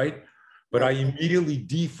de-escalate, right? But I immediately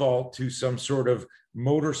default to some sort of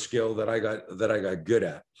motor skill that I got good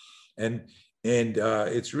at, and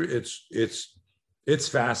it's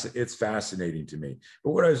fascinating to me.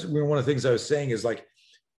 But one of the things I was saying is, like,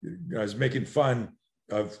 I was making fun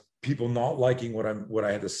of people not liking what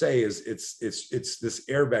I had to say. Is it's this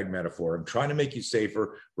airbag metaphor. I'm trying to make you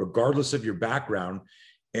safer regardless of your background,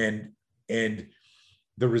 and the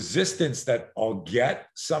resistance that I'll get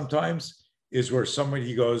sometimes is where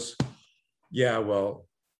somebody goes, yeah, well,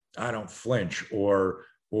 I don't flinch, or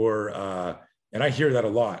and I hear that a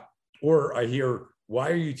lot. Or I hear, why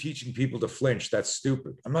are you teaching people to flinch? That's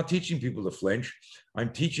stupid. I'm not teaching people to flinch.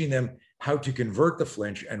 I'm teaching them how to convert the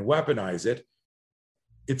flinch and weaponize it.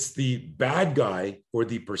 It's the bad guy or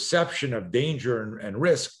the perception of danger and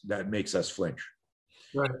risk that makes us flinch.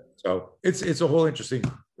 Right. So it's a whole interesting,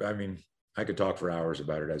 I mean, I could talk for hours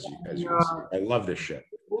about it, as you can see. I love this shit.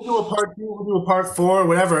 We'll do a part 2, we'll do a part 4,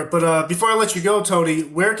 whatever. But before I let you go, Tony,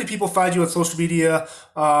 where can people find you on social media?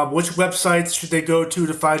 Which websites should they go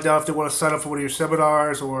to find out if they want to sign up for one of your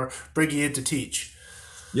seminars or bring you in to teach?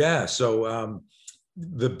 Yeah, so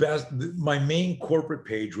my main corporate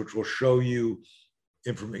page, which will show you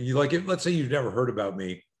information. Like, let's say you've never heard about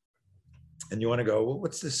me, and you want to go, well,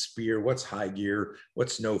 what's this spear? What's high gear?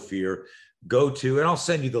 What's no fear? Go to, and I'll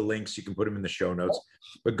send you the links. You can put them in the show notes.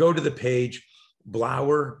 But go to the page.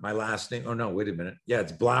 Blauer, my last name. Oh no, wait a minute. Yeah,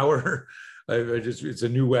 it's Blauer. It's a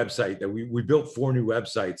new website that we built 4 new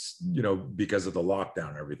websites, because of the lockdown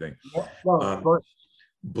and everything.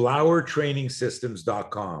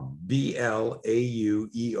 BlauerTrainingsystems.com,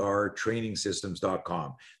 BLAUER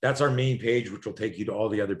trainingsystems.com. That's our main page, which will take you to all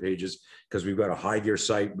the other pages, because we've got a high gear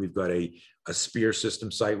site. We've got a spear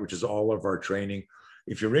system site, which is all of our training.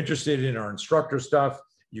 If you're interested in our instructor stuff,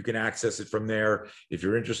 you can access it from there. If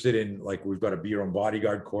you're interested in, like, we've got a Be Your Own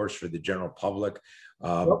Bodyguard course for the general public.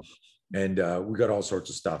 And we got all sorts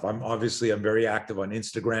of stuff. I'm very active on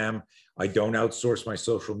Instagram. I don't outsource my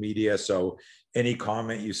social media. So any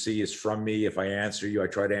comment you see is from me. If I answer you, I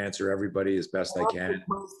try to answer everybody as best I can.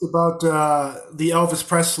 About the Elvis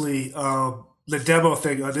Presley, the demo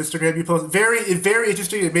thing on Instagram you posted. Very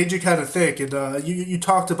interesting. It made you kind of think, and you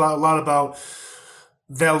talked about a lot about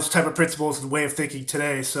those type of principles and way of thinking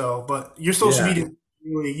today. So, but your social Yeah. media,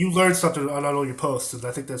 really, you learned something on all your posts, and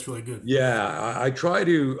I think that's really good. Yeah, I try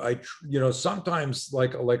to, sometimes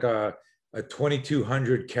like a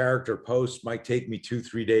 2,200 character post might take me 2,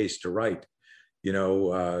 3 days to write.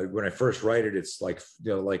 When I first write it, it's like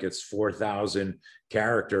it's 4,000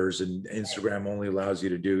 characters, and Instagram only allows you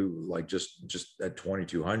to do like just at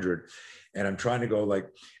 2,200. And I'm trying to go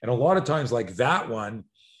and a lot of times like that one,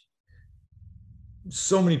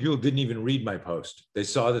 so many people didn't even read my post. They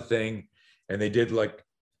saw the thing and they did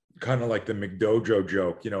kind of like the McDojo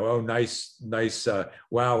joke, oh, nice,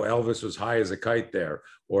 wow, Elvis was high as a kite there.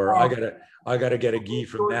 Or I gotta get a gi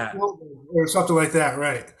from that. Or something like that,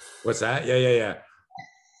 right? What's that?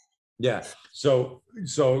 Yeah. So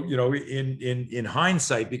in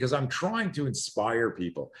hindsight, because I'm trying to inspire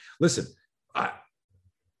people. Listen, I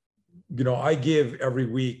give every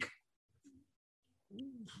week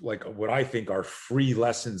like what I think are free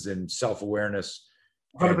lessons in self-awareness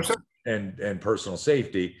 100%. and personal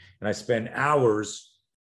safety. And I spend hours,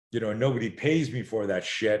 nobody pays me for that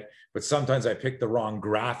shit. But sometimes I pick the wrong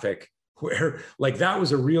graphic where that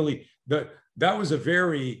was a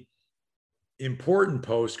very important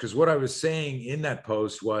post, because what I was saying in that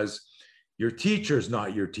post was your teacher's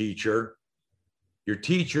not your teacher. Your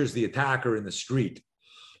teacher's the attacker in the street.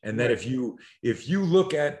 And that if you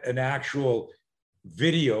look at an actual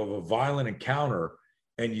video of a violent encounter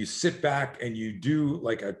and you sit back and you do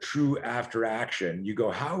like a true after action, you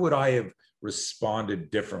go, how would I have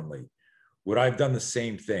responded differently? Would I have done the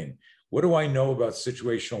same thing? What do I know about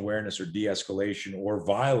situational awareness or de-escalation or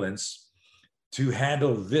violence to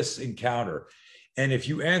handle this encounter? And if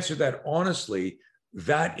you answer that honestly,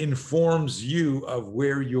 that informs you of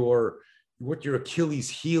what your Achilles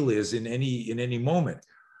heel is in any moment.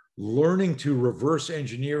 Learning to reverse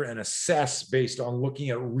engineer and assess based on looking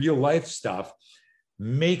at real life stuff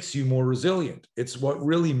makes you more resilient. It's what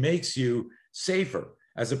really makes you safer,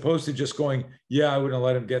 as opposed to just going, yeah, I wouldn't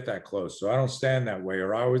let him get that close, so I don't stand that way.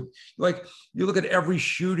 Or I would, you look at every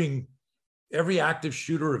shooting, every active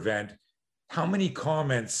shooter event, how many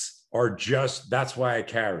comments are just, that's why I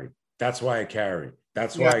carry, that's why I carry,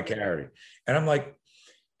 that's why I carry. And I'm like,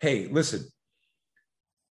 hey, listen,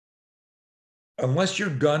 unless your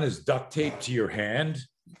gun is duct taped to your hand,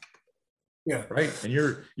 right, and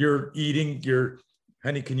you're eating your,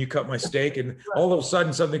 honey, can you cut my steak? And all of a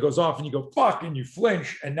sudden something goes off and you go, fuck, and you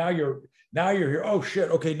flinch, and now you're here, oh shit,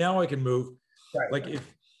 okay, now I can move. Right.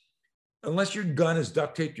 Unless your gun is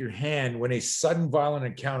duct taped to your hand, when a sudden violent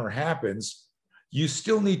encounter happens, you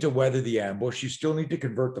still need to weather the ambush, you still need to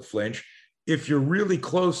convert the flinch. If you're really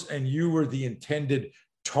close and you were the intended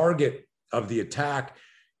target of the attack,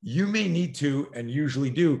 you may need to, and usually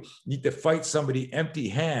do, need to fight somebody empty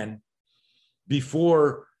hand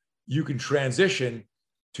before you can transition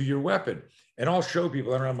to your weapon. And I'll show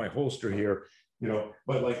people, I don't have my holster here,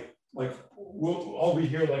 but I'll be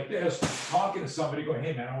here like this, talking to somebody going,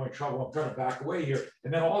 hey man, I'm in trouble, I'm trying to back away here.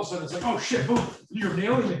 And then all of a sudden it's like, oh shit, boom, you're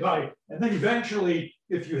nailing the guy. And then eventually,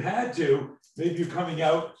 if you had to, maybe you're coming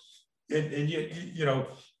out and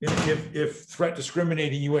if threat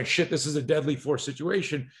discriminating, you went, shit, this is a deadly force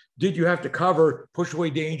situation. Did you have to cover, push away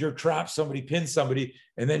danger, trap somebody, pin somebody,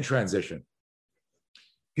 and then transition?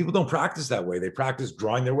 People don't practice that way. They practice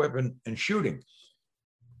drawing their weapon and shooting.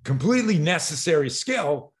 Completely necessary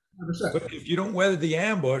skill, 100%. But if you don't weather the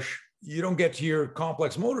ambush, you don't get to your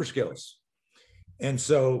complex motor skills. And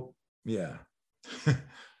so, yeah.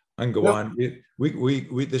 I can go on.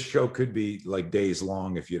 We this show could be like days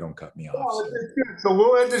long if you don't cut me off. So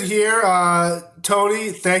we'll end it here.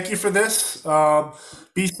 Tony, thank you for this.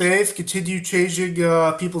 Be safe. Continue changing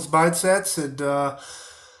people's mindsets, and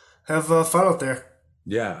have fun out there.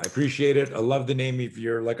 Yeah, I appreciate it. I love the name of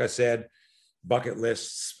your, like I said, bucket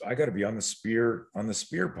lists. I got to be on the Spear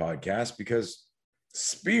podcast, because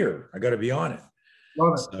Spear, I got to be on it.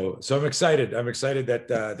 So I'm excited. I'm excited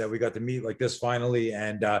that we got to meet like this finally.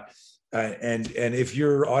 And if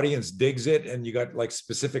your audience digs it and you got like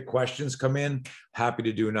specific questions come in, happy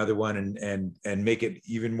to do another one and make it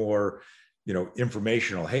even more,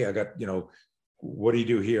 informational. Hey, I got, what do you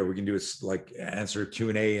do here? We can do it like answer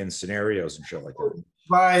Q&A and scenarios and shit like that.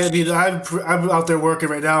 I mean, I'm out there working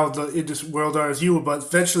right now in this world RSU, but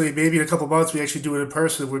eventually, maybe in a couple months, we actually do it in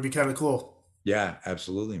person. Would be kind of cool. Yeah,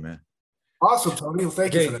 absolutely, man. Awesome, Tony. Well,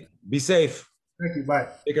 thank you for that. Be safe. Thank you. Bye.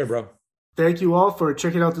 Take care, bro. Thank you all for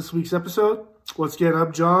checking out this week's episode. Once again,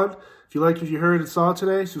 I'm John. If you liked what you heard and saw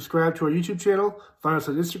today, subscribe to our YouTube channel, find us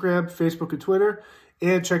on Instagram, Facebook, and Twitter,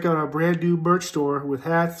 and check out our brand new merch store with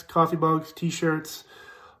hats, coffee mugs, t-shirts,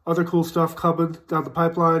 other cool stuff coming down the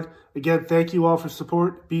pipeline. Again, thank you all for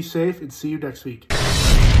support. Be safe and see you next week.